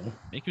asshole.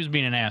 Mickey was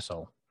being an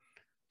asshole.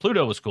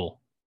 Pluto was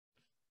cool.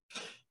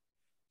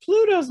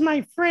 Pluto's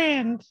my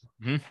friend.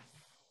 Mhm.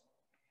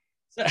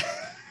 So,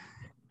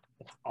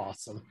 that's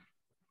awesome.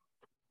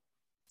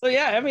 So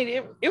yeah, I mean,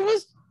 it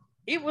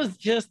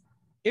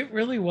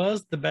really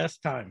was the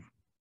best time.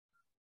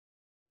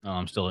 Oh,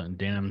 I'm still in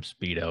denim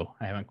Speedo.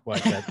 I haven't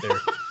quite got there.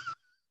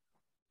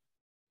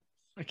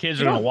 The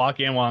kids are going to walk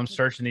in while I'm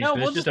searching these. No, but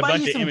we'll it's just just a buy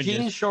bunch you of some images.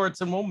 jean shorts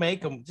and we'll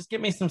make them. Just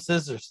get me some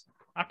scissors.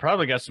 I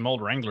probably got some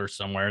old Wranglers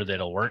somewhere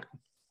that'll work.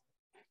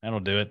 That'll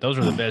do it. Those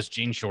are the best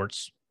jean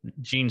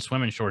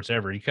swimming shorts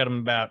ever. You cut them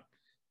about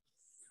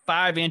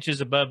 5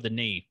 inches above the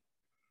knee,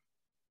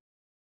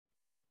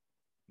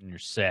 and you're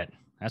set.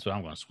 That's what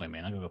I'm going to swim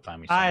in. I'm going to go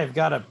find me some. I've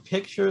got a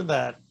picture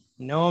that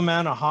no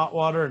amount of hot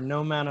water and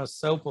no amount of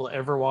soap will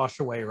ever wash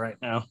away right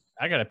now.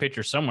 I got a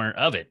picture somewhere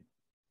of it.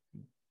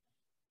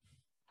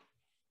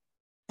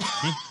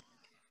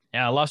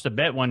 Yeah, I lost a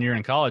bet one year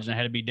in college and I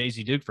had to be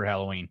Daisy Duke for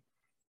Halloween.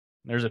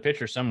 There's a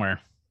picture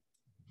somewhere.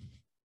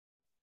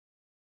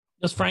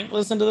 Does Frank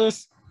listen to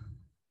this?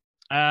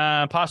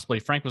 Possibly.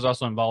 Frank was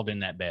also involved in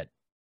that bet.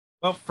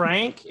 Well,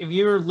 Frank, if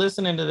you're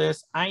listening to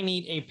this, I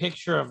need a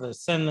picture of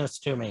this. Send this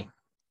to me.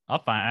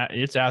 I'll find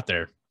it's out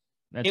there.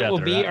 It will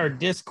be our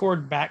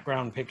Discord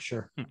background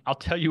picture. I'll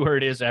tell you where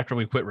it is after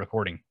we quit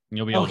recording. And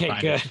you'll be able to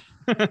find it.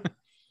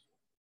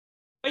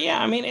 But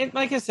yeah, I mean,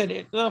 like I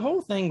said, the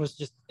whole thing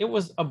was it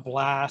was a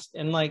blast.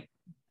 And like,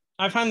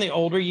 I find the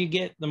older you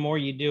get, the more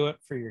you do it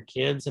for your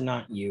kids and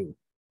not you.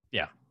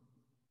 Yeah.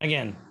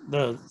 Again,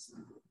 the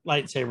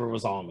lightsaber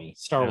was all me.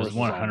 Star Wars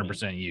was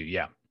 100% you.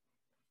 Yeah.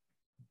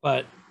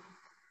 But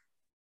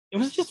it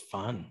was just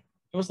fun.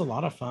 It was a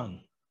lot of fun.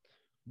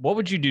 What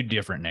would you do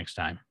different next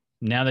time?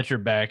 Now that you're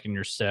back and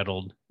you're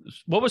settled,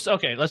 what was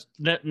okay? Let's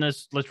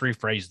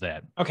rephrase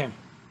that. Okay.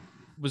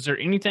 Was there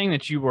anything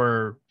that you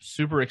were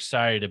super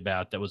excited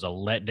about that was a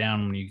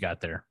letdown when you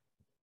got there?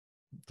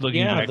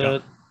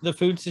 The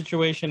food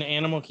situation,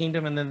 Animal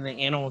Kingdom, and then the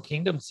Animal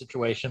Kingdom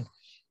situation,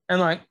 and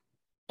like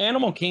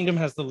Animal Kingdom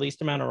has the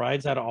least amount of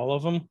rides out of all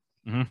of them,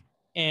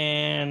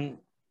 and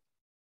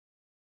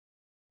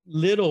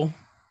little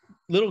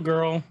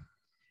girl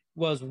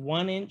was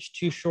 1 inch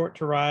too short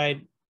to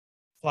ride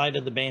Flight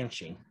of the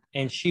Banshee.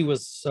 And she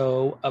was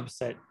so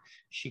upset.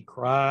 She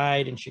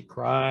cried and she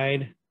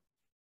cried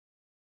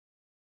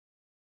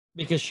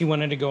because she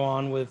wanted to go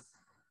on with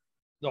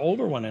the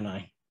older one and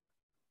I.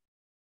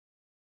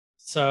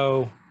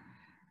 So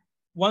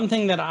one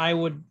thing that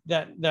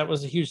that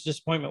was a huge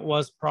disappointment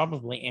was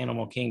probably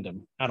Animal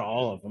Kingdom out of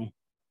all of them.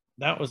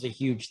 That was a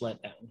huge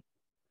letdown.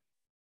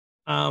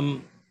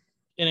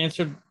 In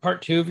answer to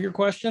part 2 of your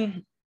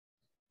question,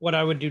 what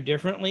I would do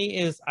differently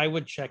is I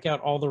would check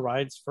out all the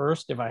rides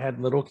first if I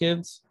had little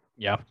kids.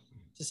 Yeah.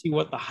 To see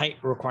what the height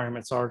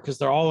requirements are, because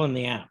they're all in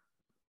the app.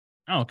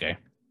 Oh, okay.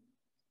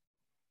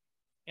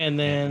 And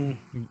then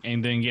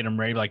get them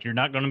ready. Like, you're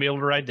not going to be able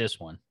to ride this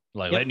one.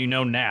 Like, letting you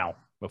know now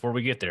before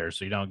we get there,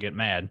 so you don't get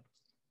mad.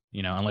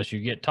 Unless you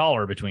get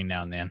taller between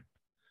now and then.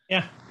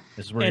 Yeah.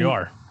 This is where you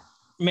are.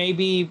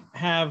 Maybe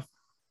have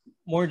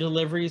more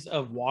deliveries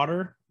of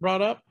water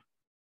brought up,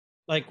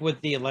 like with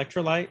the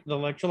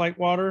electrolyte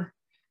water,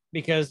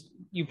 because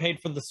you paid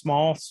for the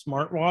small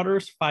smart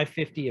waters,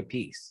 $5.50 a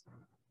piece.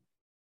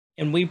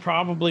 And we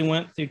probably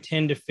went through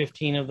 10 to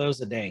 15 of those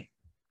a day.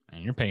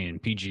 And you're paying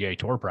PGA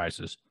Tour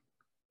prices.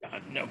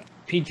 No,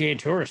 PGA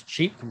Tour is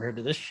cheap compared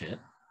to this shit.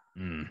 I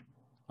don't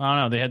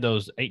know. They had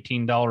those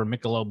 $18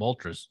 Michelob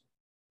Ultras.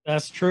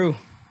 That's true.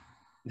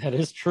 That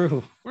is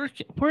true.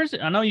 Where is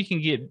it? I know you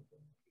can get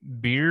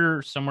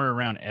beer somewhere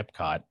around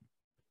Epcot.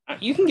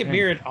 You can get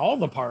beer at all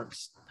the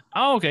parks.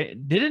 Oh, okay.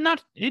 Did it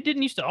not? It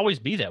didn't used to always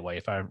be that way,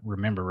 if I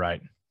remember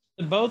right.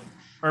 Both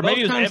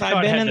maybe times Epcot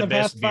I've been had in the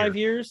past beer. 5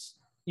 years,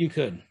 you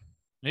could.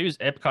 Maybe it was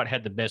Epcot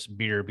had the best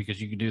beer because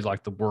you could do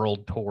like the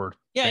world tour.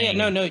 Yeah,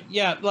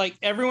 yeah. Like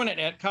everyone at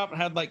Epcot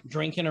had like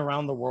drinking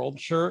around the world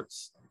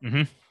shirts.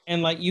 Mm-hmm.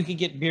 And like you could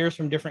get beers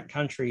from different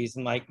countries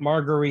and like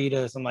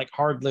margaritas and like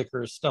hard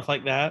liquors, stuff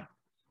like that.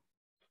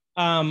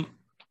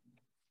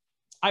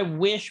 I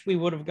wish we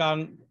would have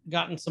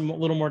gotten some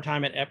little more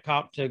time at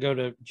Epcot to go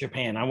to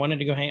Japan. I wanted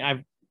to go hang.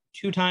 I've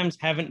 2 times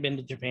haven't been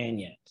to Japan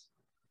yet.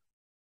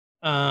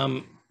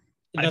 I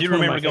do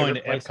remember going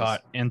to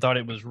Epcot and thought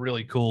it was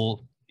really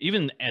cool,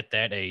 even at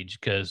that age,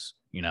 because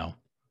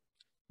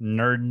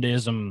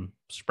nerdism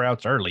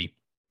sprouts early.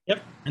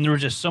 Yep. And there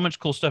was just so much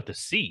cool stuff to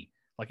see.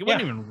 Like it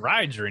wasn't even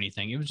rides or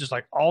anything. It was just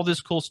like all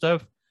this cool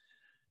stuff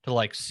to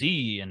like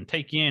see and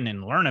take in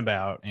and learn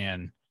about.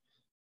 And,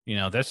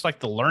 that's like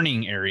the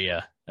learning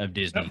area of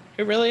Disney. Yep,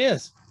 it really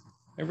is.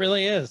 It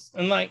really is.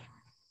 And like,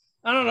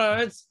 I don't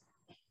know,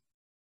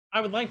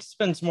 I would like to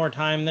spend some more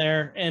time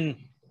there.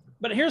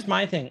 But here's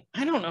my thing.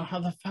 I don't know how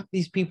the fuck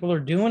these people are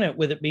doing it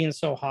with it being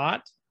so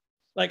hot.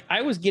 Like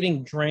I was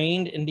getting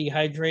drained and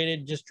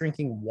dehydrated just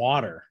drinking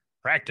water.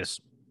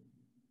 Practice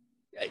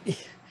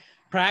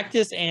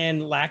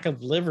And lack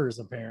of livers,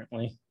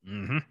 apparently.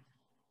 Mm-hmm.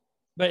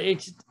 But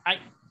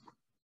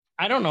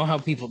I don't know how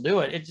people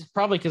do it. It's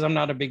probably because I'm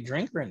not a big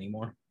drinker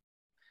anymore.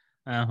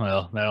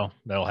 Well,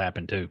 that'll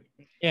happen too.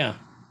 Yeah.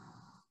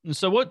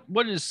 So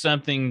what is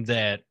something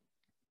that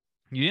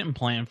you didn't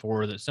plan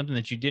for, that's something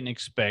that you didn't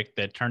expect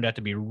that turned out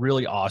to be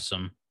really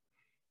awesome,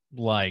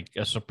 like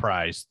a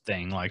surprise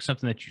thing, like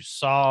something that you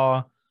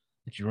saw,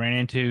 that you ran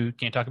into?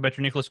 Can't talk about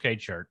your Nicolas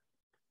Cage shirt.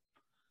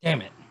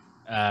 Damn it.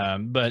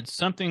 But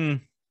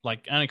something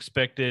like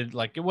unexpected,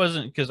 like it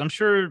wasn't, because I'm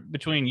sure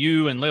between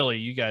you and Lily,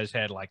 you guys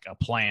had like a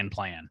plan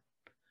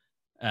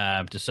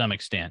to some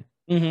extent.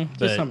 Mm-hmm,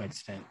 to some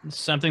extent.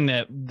 Something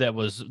that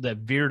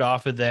veered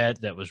off of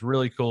that was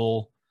really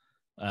cool,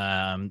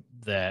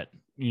 that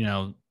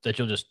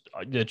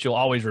you'll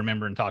always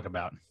remember and talk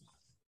about.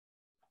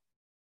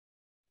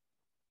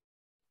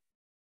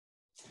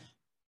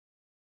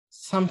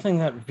 Something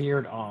that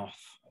veered off.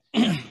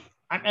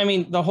 I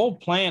mean, the whole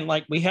plan,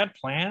 like we had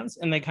plans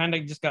and they kind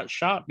of just got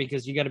shot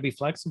because you got to be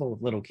flexible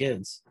with little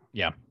kids.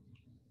 Yeah.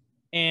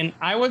 And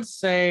I would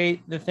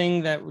say the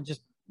thing that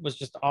was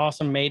just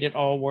awesome, made it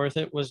all worth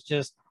it, was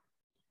just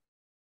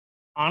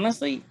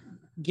honestly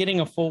getting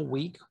a full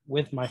week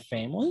with my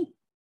family.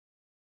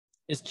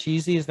 As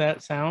cheesy as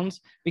that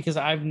sounds, because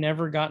I've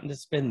never gotten to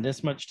spend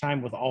this much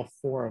time with all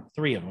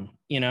three of them,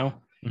 you know?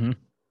 Mhm.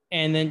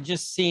 And then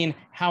just seeing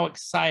how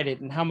excited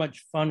and how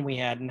much fun we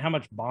had and how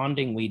much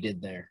bonding we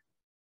did there.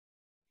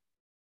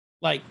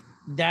 Like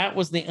that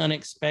was the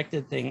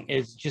unexpected thing,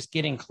 is just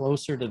getting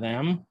closer to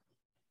them.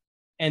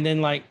 And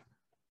then like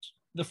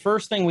the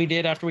first thing we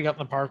did after we got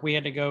to the park, we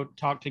had to go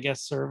talk to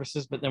guest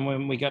services. But then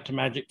when we got to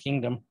Magic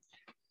Kingdom,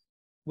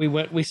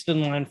 we stood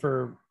in line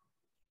for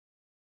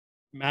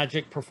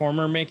Magic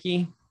Performer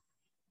Mickey,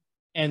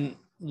 and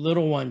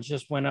little one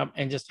just went up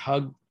and just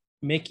hugged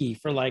Mickey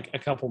for like a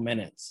couple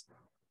minutes.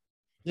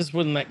 Just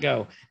wouldn't let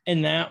go.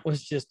 And that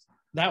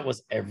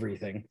was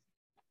everything.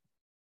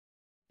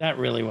 That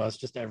really was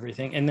just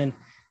everything. And then,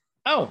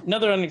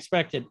 another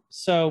unexpected.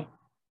 So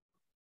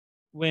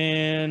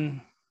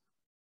when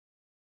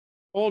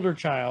older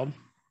child,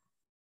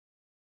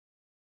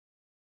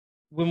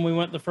 when we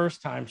went the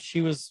first time,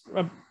 she was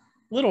a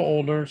little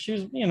older. She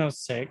was,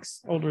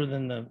 6, older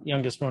than the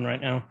youngest one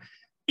right now.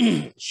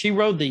 She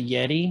rode the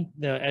Yeti,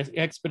 the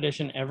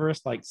Expedition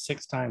Everest, like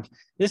 6 times.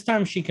 This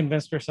time she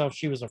convinced herself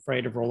she was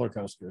afraid of roller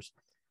coasters.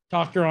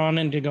 Talked her on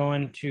into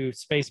going to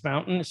Space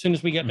Mountain. As soon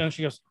as we get done,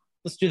 she goes,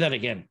 let's do that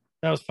again.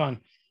 That was fun.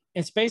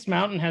 And Space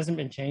Mountain hasn't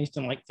been changed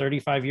in like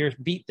 35 years.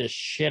 Beat the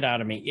shit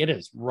out of me. It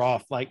is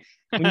rough. Like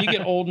when you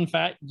get old and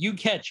fat, you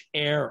catch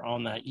air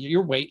on that.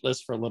 You're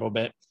weightless for a little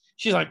bit.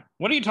 She's like,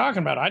 what are you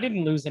talking about? I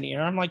didn't lose any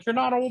air. I'm like, you're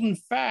not old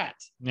and fat.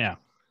 Yeah.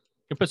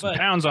 You put some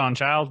pounds on,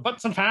 child.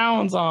 Put some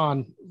pounds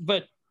on.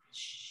 But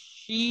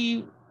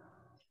it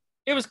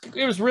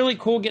was really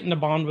cool getting to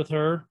bond with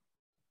her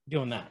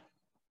doing that.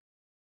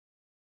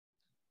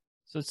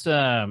 So let's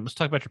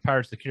talk about your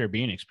Pirates of the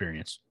Caribbean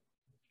experience.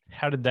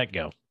 How did that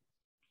go?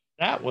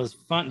 That was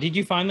fun. Did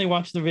you finally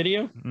watch the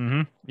video?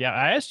 Mm-hmm. Yeah,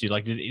 I asked you,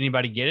 like, did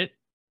anybody get it?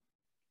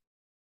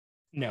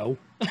 No.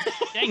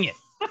 Dang it.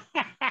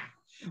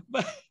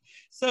 But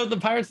so the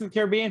Pirates of the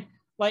Caribbean,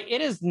 like,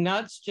 it is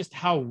nuts just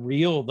how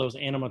real those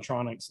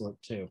animatronics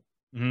look too.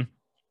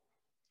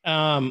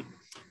 Mm-hmm.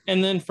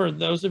 And then for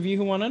those of you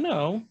who want to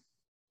know,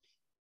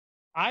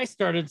 I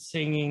started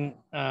singing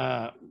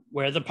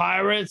 "We're the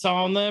Pirates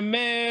on the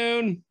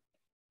Moon."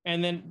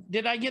 And then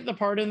did I get the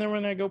part in there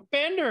when I go,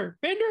 Bender,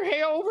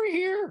 hey, over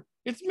here.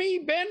 It's me,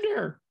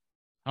 Bender.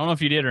 I don't know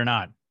if you did or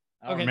not.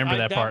 I don't remember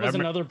that part. That was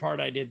another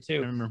part I did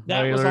too.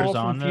 That was all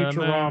from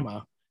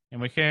Futurama.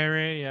 And we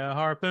carry a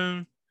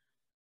harpoon.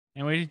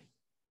 And we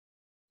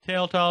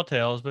tell tall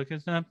tales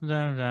because something.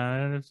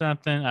 I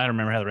don't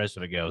remember how the rest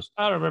of it goes.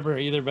 I don't remember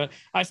either, but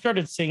I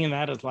started singing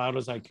that as loud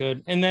as I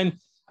could. And then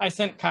I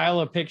sent Kyle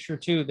a picture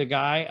too. The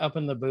guy up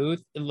in the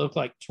booth, it looked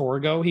like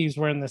Torgo. He's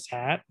wearing this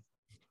hat.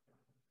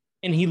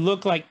 And he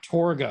looked like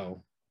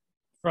Torgo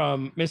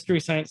from Mystery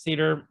Science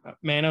Theater,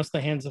 Manos, the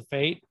Hands of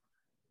Fate.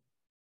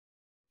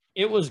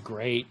 It was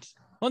great.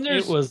 Well,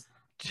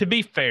 to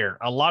be fair,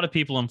 a lot of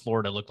people in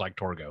Florida look like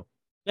Torgo.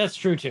 That's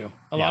true too.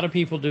 A lot of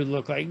people do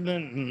look like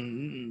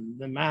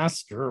the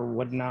master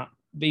would not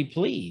be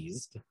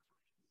pleased.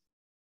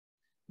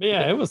 But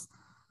yeah, it was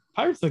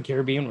Pirates of the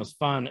Caribbean was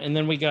fun. And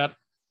then we got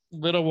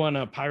little one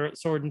a pirate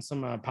sword and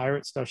some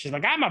pirate stuff. She's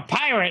like, I'm a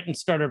pirate, and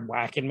started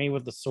whacking me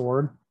with the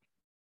sword.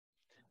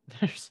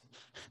 There's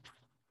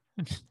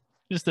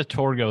just the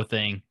Torgo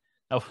thing.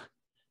 Oh,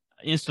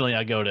 instantly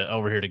I go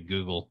over here to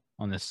Google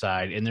on this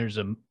side, and there's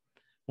one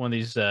of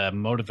these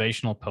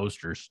motivational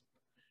posters.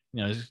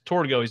 It's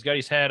Torgo. He's got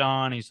his hat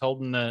on. He's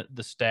holding the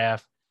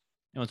staff.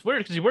 It's weird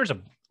because he wears a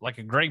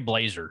gray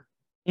blazer.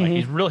 Like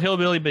he's real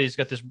hillbilly, but he's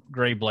got this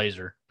gray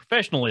blazer.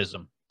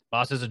 Professionalism.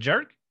 Boss is a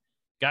jerk.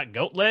 Got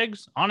goat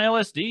legs on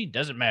LSD.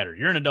 Doesn't matter.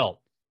 You're an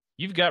adult.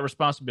 You've got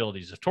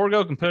responsibilities. If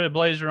Torgo can put a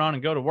blazer on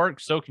and go to work,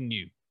 so can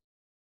you.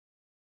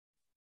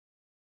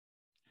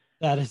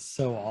 That is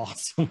so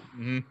awesome.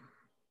 Mm-hmm.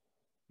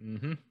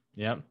 Mm-hmm.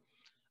 Yep.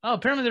 Oh,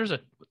 apparently there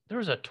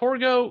was a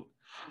Torgo.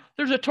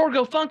 There's a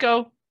Torgo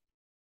Funko.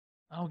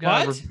 Oh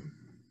God, what?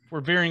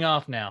 We're veering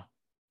off now.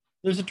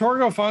 There's a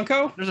Torgo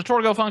Funko? There's a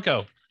Torgo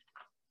Funko.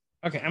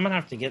 Okay, I'm gonna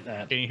have to get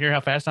that. Can you hear how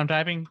fast I'm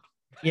typing?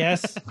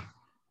 Yes.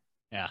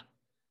 Yeah.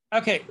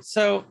 Okay,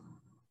 so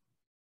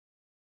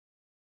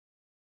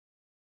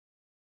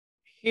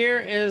here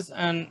is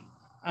an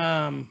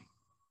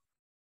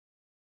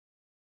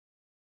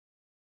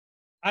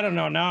I don't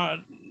know.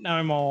 Now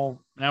I'm all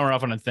Now we're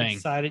off on a thing.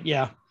 excited.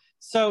 Yeah.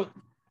 So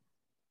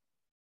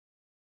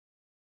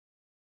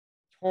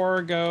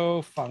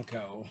Torgo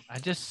Funko. I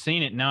just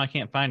seen it. Now I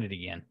can't find it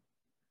again.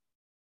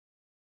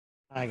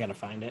 I gotta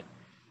find it.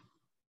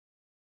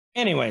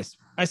 Anyways,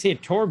 I see a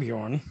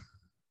Torbjorn.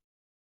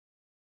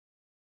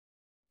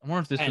 I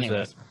wonder if this was a.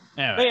 Anyway.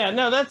 But yeah,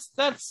 no, that's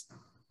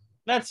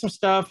some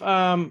stuff.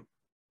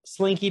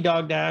 Slinky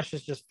Dog Dash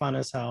is just fun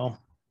as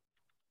hell.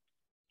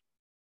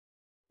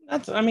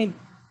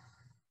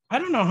 I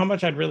don't know how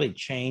much I'd really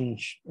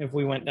change if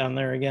we went down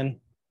there again.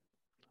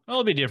 Well,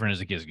 it'll be different as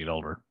the kids get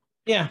older.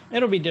 Yeah,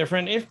 it'll be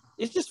different. If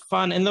it's just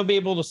fun, and they'll be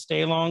able to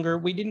stay longer.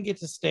 We didn't get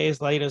to stay as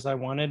late as I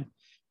wanted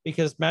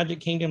because Magic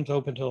Kingdom's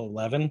open till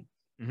 11.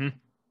 Mm-hmm.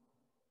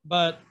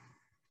 But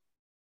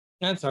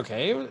that's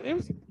okay.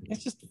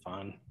 It's just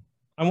fun.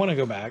 I want to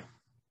go back,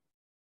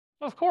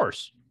 Of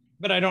course.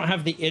 but I don't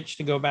have the itch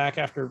to go back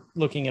after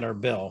looking at our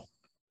bill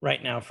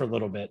right now for a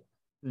little bit.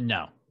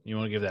 No, you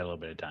want to give that a little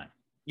bit of time.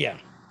 Yeah,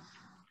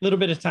 a little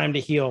bit of time to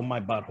heal my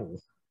butthole.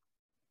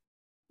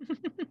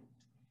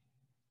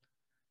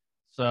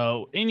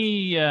 So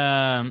any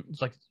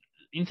it's like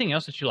anything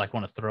else that you like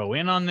want to throw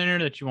in on there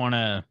that you want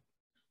to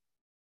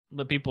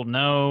let people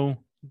know?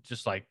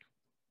 Just like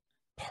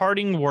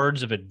parting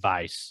words of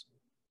advice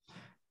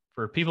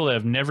for people that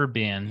have never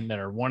been, that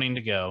are wanting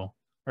to go,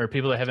 or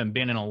people that haven't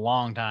been in a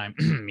long time.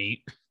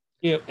 Meet.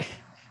 Yeah.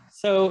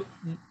 So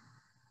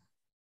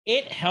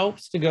it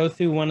helps to go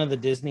through one of the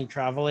Disney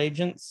travel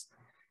agents.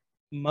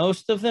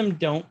 Most of them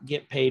don't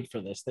get paid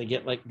for this. They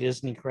get like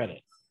Disney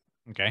credit.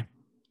 Okay.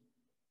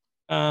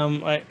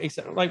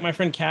 Like my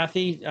friend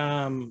Kathy,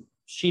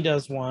 she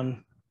does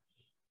one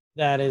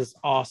that is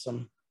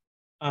awesome.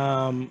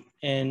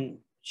 And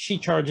she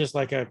charges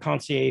like a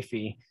concierge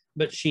fee,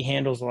 but she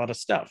handles a lot of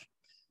stuff.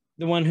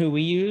 The one who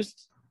we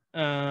used,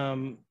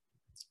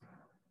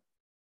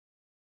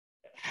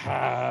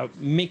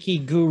 Mickey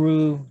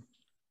Guru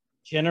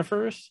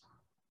Jennifer's.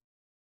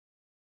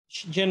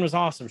 Jen was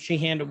awesome.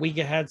 We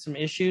had some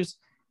issues.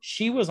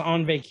 She was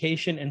on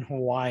vacation in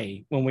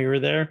Hawaii when we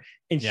were there,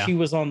 and she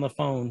was on the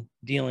phone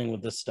dealing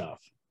with this stuff.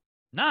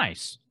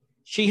 Nice.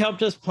 She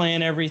helped us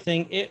plan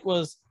everything. It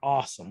was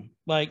awesome.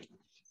 Like,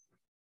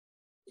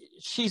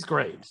 she's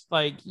great.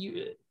 Like,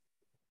 we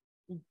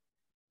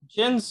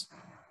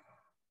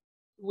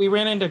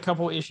ran into a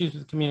couple issues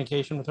with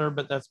communication with her,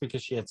 but that's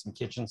because she had some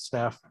kitchen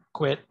staff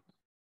quit,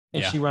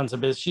 and she runs a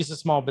business. She's a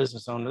small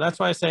business owner. That's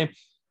why I say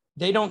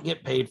they don't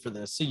get paid for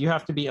this. So you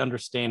have to be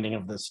understanding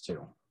of this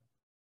too.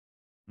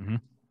 Mm-hmm.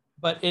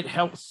 But it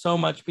helps so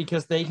much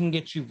because they can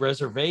get you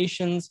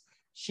reservations.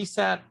 She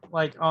sat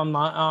like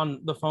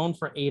on the phone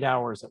for 8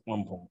 hours at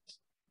one point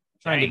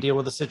trying to deal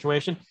with the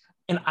situation.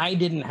 And I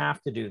didn't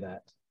have to do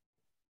that.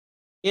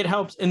 It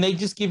helps. And they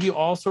just give you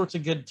all sorts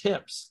of good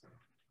tips,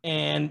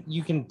 and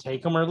you can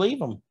take them or leave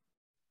them.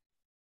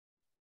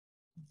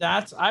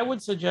 I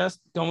would suggest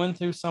going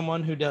through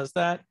someone who does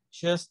that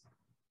just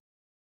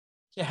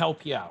to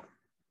help you out.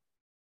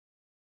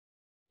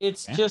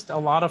 It's just a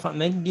lot of fun.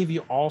 They can give you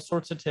all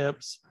sorts of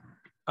tips.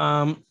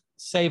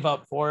 Save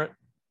up for it.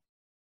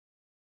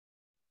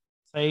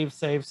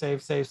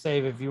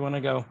 Save. If you want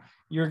to go,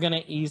 you're going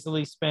to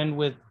easily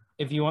spend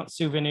if you want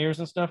souvenirs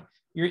and stuff,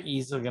 you're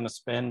easily going to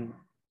spend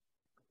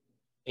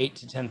 $8,000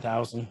 to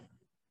 $10,000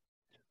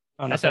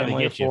 on a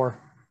family of 4.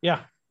 Yeah.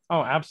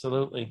 Oh,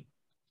 absolutely.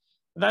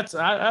 That's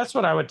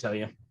what I would tell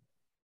you.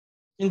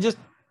 And just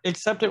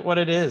accept it what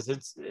it is.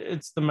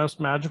 It's the most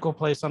magical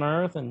place on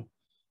earth, and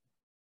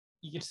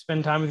you get to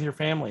spend time with your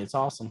family. It's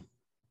awesome.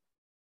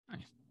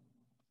 Nice.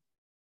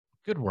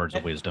 Good words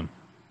of wisdom.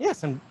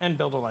 Yes, and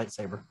build a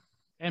lightsaber.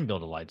 And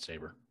build a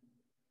lightsaber.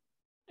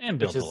 And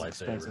build a lightsaber.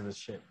 Expensive as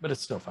shit, but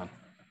it's still fun.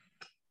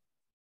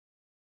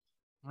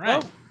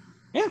 Right. Well,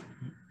 yeah.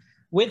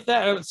 With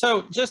that,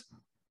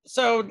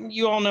 so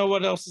you all know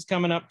what else is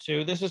coming up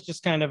too. This is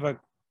just kind of a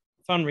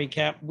fun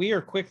recap. We are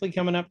quickly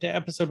coming up to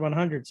episode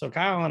 100. So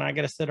Kyle and I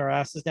got to sit our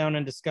asses down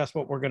and discuss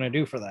what we're going to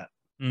do for that.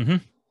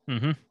 Mm-hmm.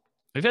 Mm-hmm.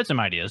 We've had some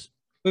ideas.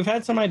 We've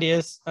had some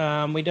ideas.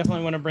 We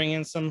definitely want to bring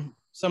in some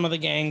of the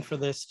gang for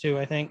this too,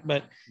 I think.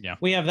 But yeah,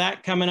 we have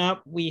that coming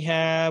up. We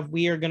are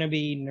going to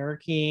be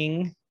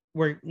nerking.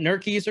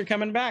 Nerkies are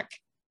coming back.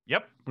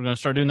 Yep. We're going to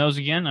start doing those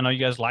again. I know you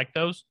guys like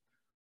those.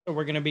 So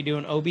we're going to be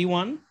doing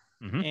Obi-Wan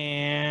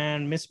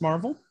and Miss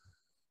Marvel.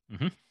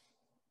 Mm-hmm.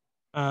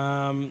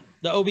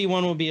 The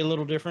Obi-Wan will be a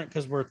little different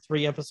because we're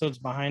 3 episodes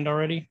behind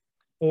already.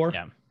 4.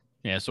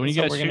 Yeah. So when you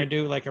guys, we're going to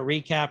do like a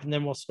recap, and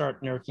then we'll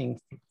start nerking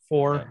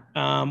 4.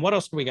 What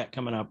else do we got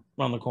coming up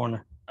around the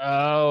corner?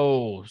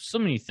 Oh, so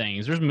many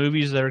things. There's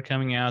movies that are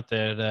coming out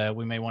that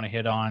we may want to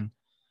hit on.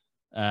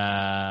 It's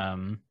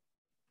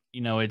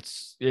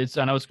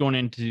I know it's going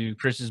into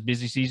Chris's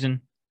busy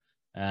season.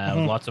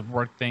 Lots of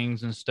work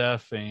things and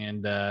stuff,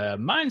 and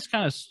mine's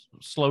kind of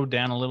slowed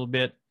down a little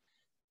bit.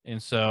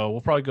 And so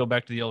we'll probably go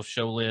back to the old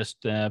show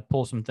list,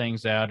 pull some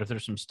things out if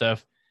there's some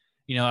stuff.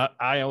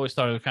 I always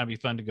thought it would kind of be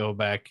fun to go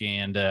back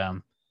and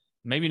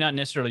maybe not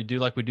necessarily do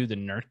like we do the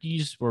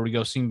Nerkies, where we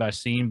go scene by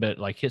scene, but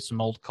like hit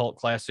some old cult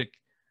classic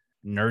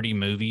nerdy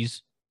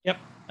movies. Yep.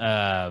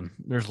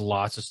 There's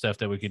lots of stuff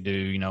that we could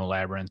do,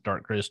 Labyrinth,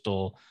 Dark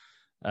Crystal.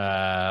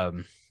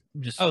 That'd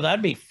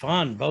be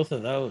fun. Both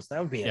of those. That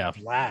would be a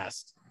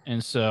blast.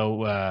 And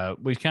so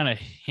we kind of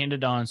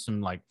hinted on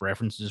some like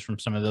references from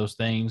some of those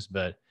things,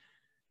 but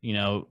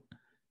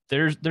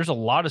there's a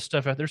lot of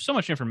stuff out there. There's so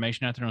much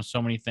information out there on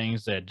so many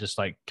things that just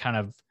like kind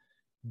of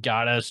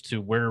got us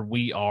to where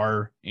we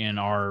are in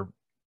our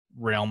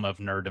realm of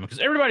nerddom, because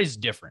everybody's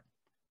different.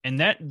 and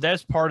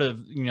that's part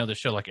of, you know, the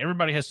show. Like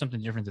everybody has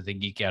something different that they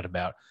geek out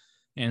about.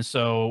 And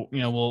so, you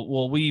know,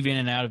 we'll weave in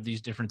and out of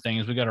these different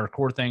things. We got our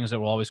core things that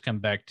we'll always come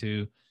back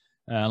to,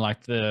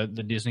 like the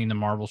Disney and the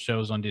Marvel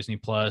shows on Disney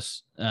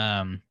Plus.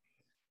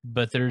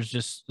 But there's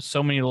just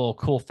so many little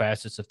cool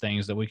facets of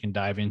things that we can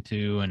dive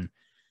into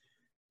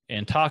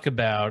and talk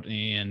about.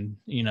 And,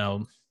 you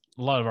know,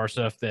 a lot of our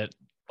stuff that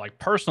like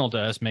personal to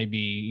us may be,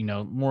 you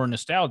know, more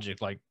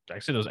nostalgic. Like I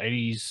said, those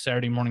 80s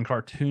Saturday morning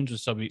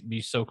cartoons would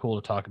be so cool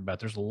to talk about.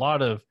 There's a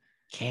lot of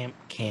Camp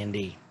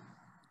Candy.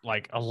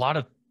 Like a lot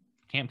of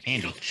Camp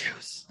Candy.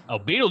 Beetlejuice. Oh,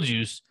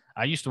 Beetlejuice.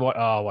 I used to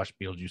watch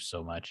Beetlejuice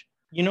so much.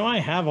 You know, I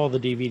have all the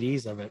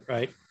DVDs of it,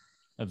 right?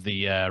 Of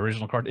the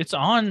original card. Is it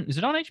on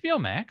HBO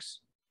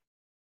Max?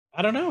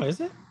 I don't know. Is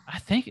it? I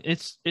think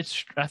it's.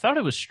 I thought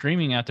it was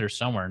streaming out there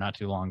somewhere not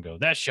too long ago.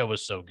 That show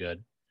was so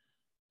good.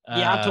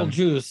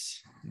 Beetlejuice.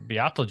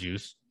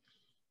 Beetlejuice.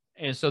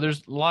 And so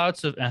there's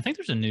lots of. I think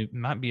there's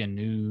might be a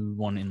new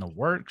one in the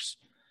works.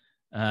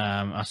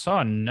 I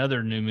saw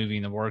another new movie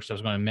in the works I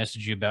was going to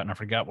message you about, and I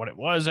forgot what it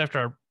was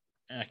after.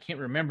 I can't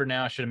remember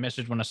now. I should have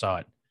messaged when I saw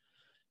it.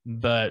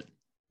 But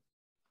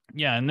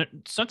yeah, and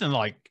something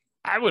like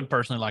I would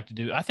personally like to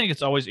do. I think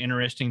it's always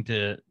interesting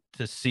to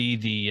see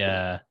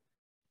the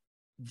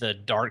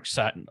dark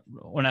side.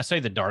 When I say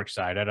the dark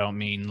side, I don't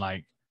mean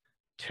like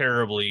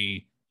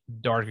terribly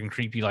dark and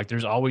creepy. Like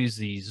there's always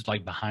these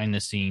like behind the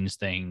scenes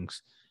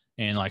things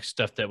and like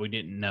stuff that we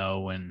didn't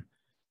know, and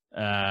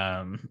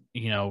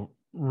you know,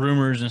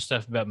 rumors and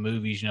stuff about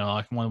movies. You know,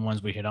 like one of the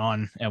ones we hit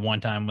on at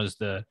one time was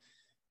the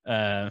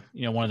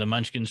you know, one of the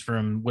Munchkins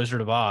from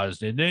Wizard of Oz.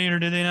 Did they or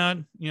did they not,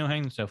 you know,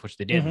 hang themselves, which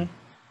they didn't.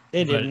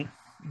 They didn't.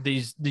 But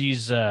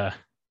these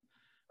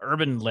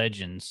urban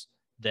legends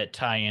that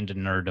tie into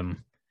nerddom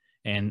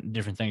and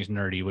different things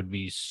nerdy would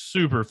be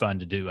super fun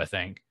to do, I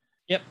think.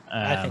 Yep,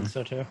 I think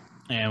so too.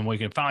 And we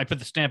can finally put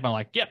the stamp on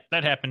like, yep,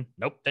 that happened.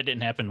 Nope, that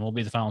didn't happen. We'll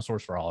be the final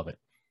source for all of it.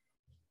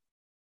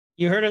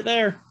 You heard it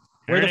there.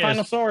 We're the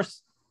final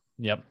source.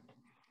 Yep.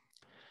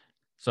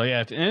 So yeah,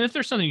 and if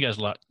there's something you guys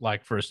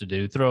like for us to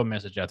do, throw a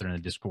message out there in the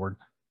Discord.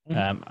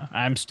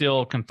 I'm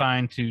still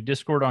confined to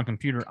Discord on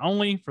computer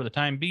only for the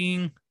time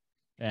being.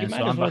 And you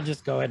might as well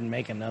just go ahead and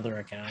make another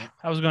account.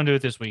 I was going to do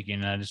it this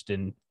weekend, and I just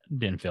didn't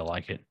feel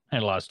like it. I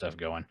had a lot of stuff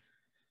going,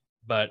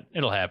 but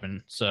it'll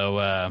happen.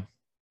 So,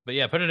 but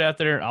yeah, put it out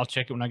there. I'll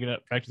check it when I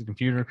get back to the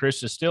computer.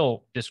 Chris is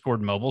still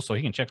Discord mobile, so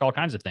he can check all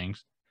kinds of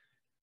things.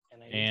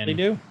 And I usually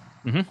do.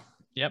 Mm-hmm.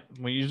 Yep.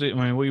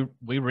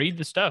 We read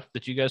the stuff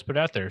that you guys put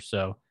out there.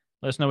 So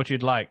let us know what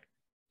you'd like.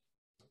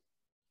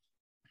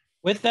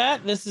 With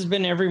that, this has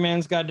been Every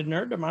Man's Guide to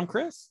Nerddom. I'm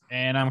Chris.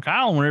 And I'm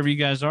Kyle. And wherever you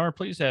guys are,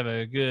 please have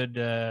a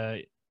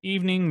good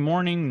evening,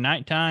 morning,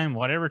 nighttime,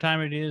 whatever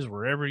time it is,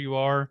 wherever you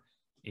are.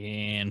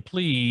 And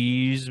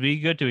please be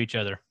good to each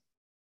other.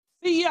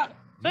 See ya.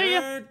 See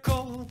ya. Nerd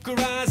Culture,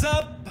 rise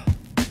up.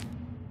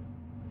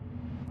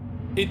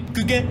 It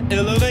could get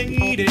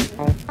elevated.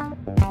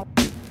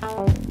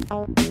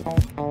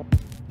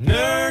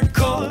 Nerd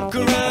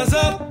Culture, rise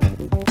up.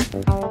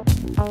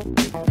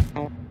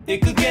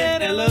 It could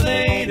get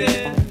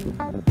elevated.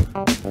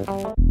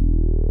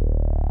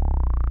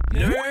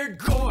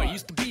 Nerdcore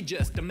used to be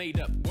just a made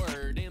up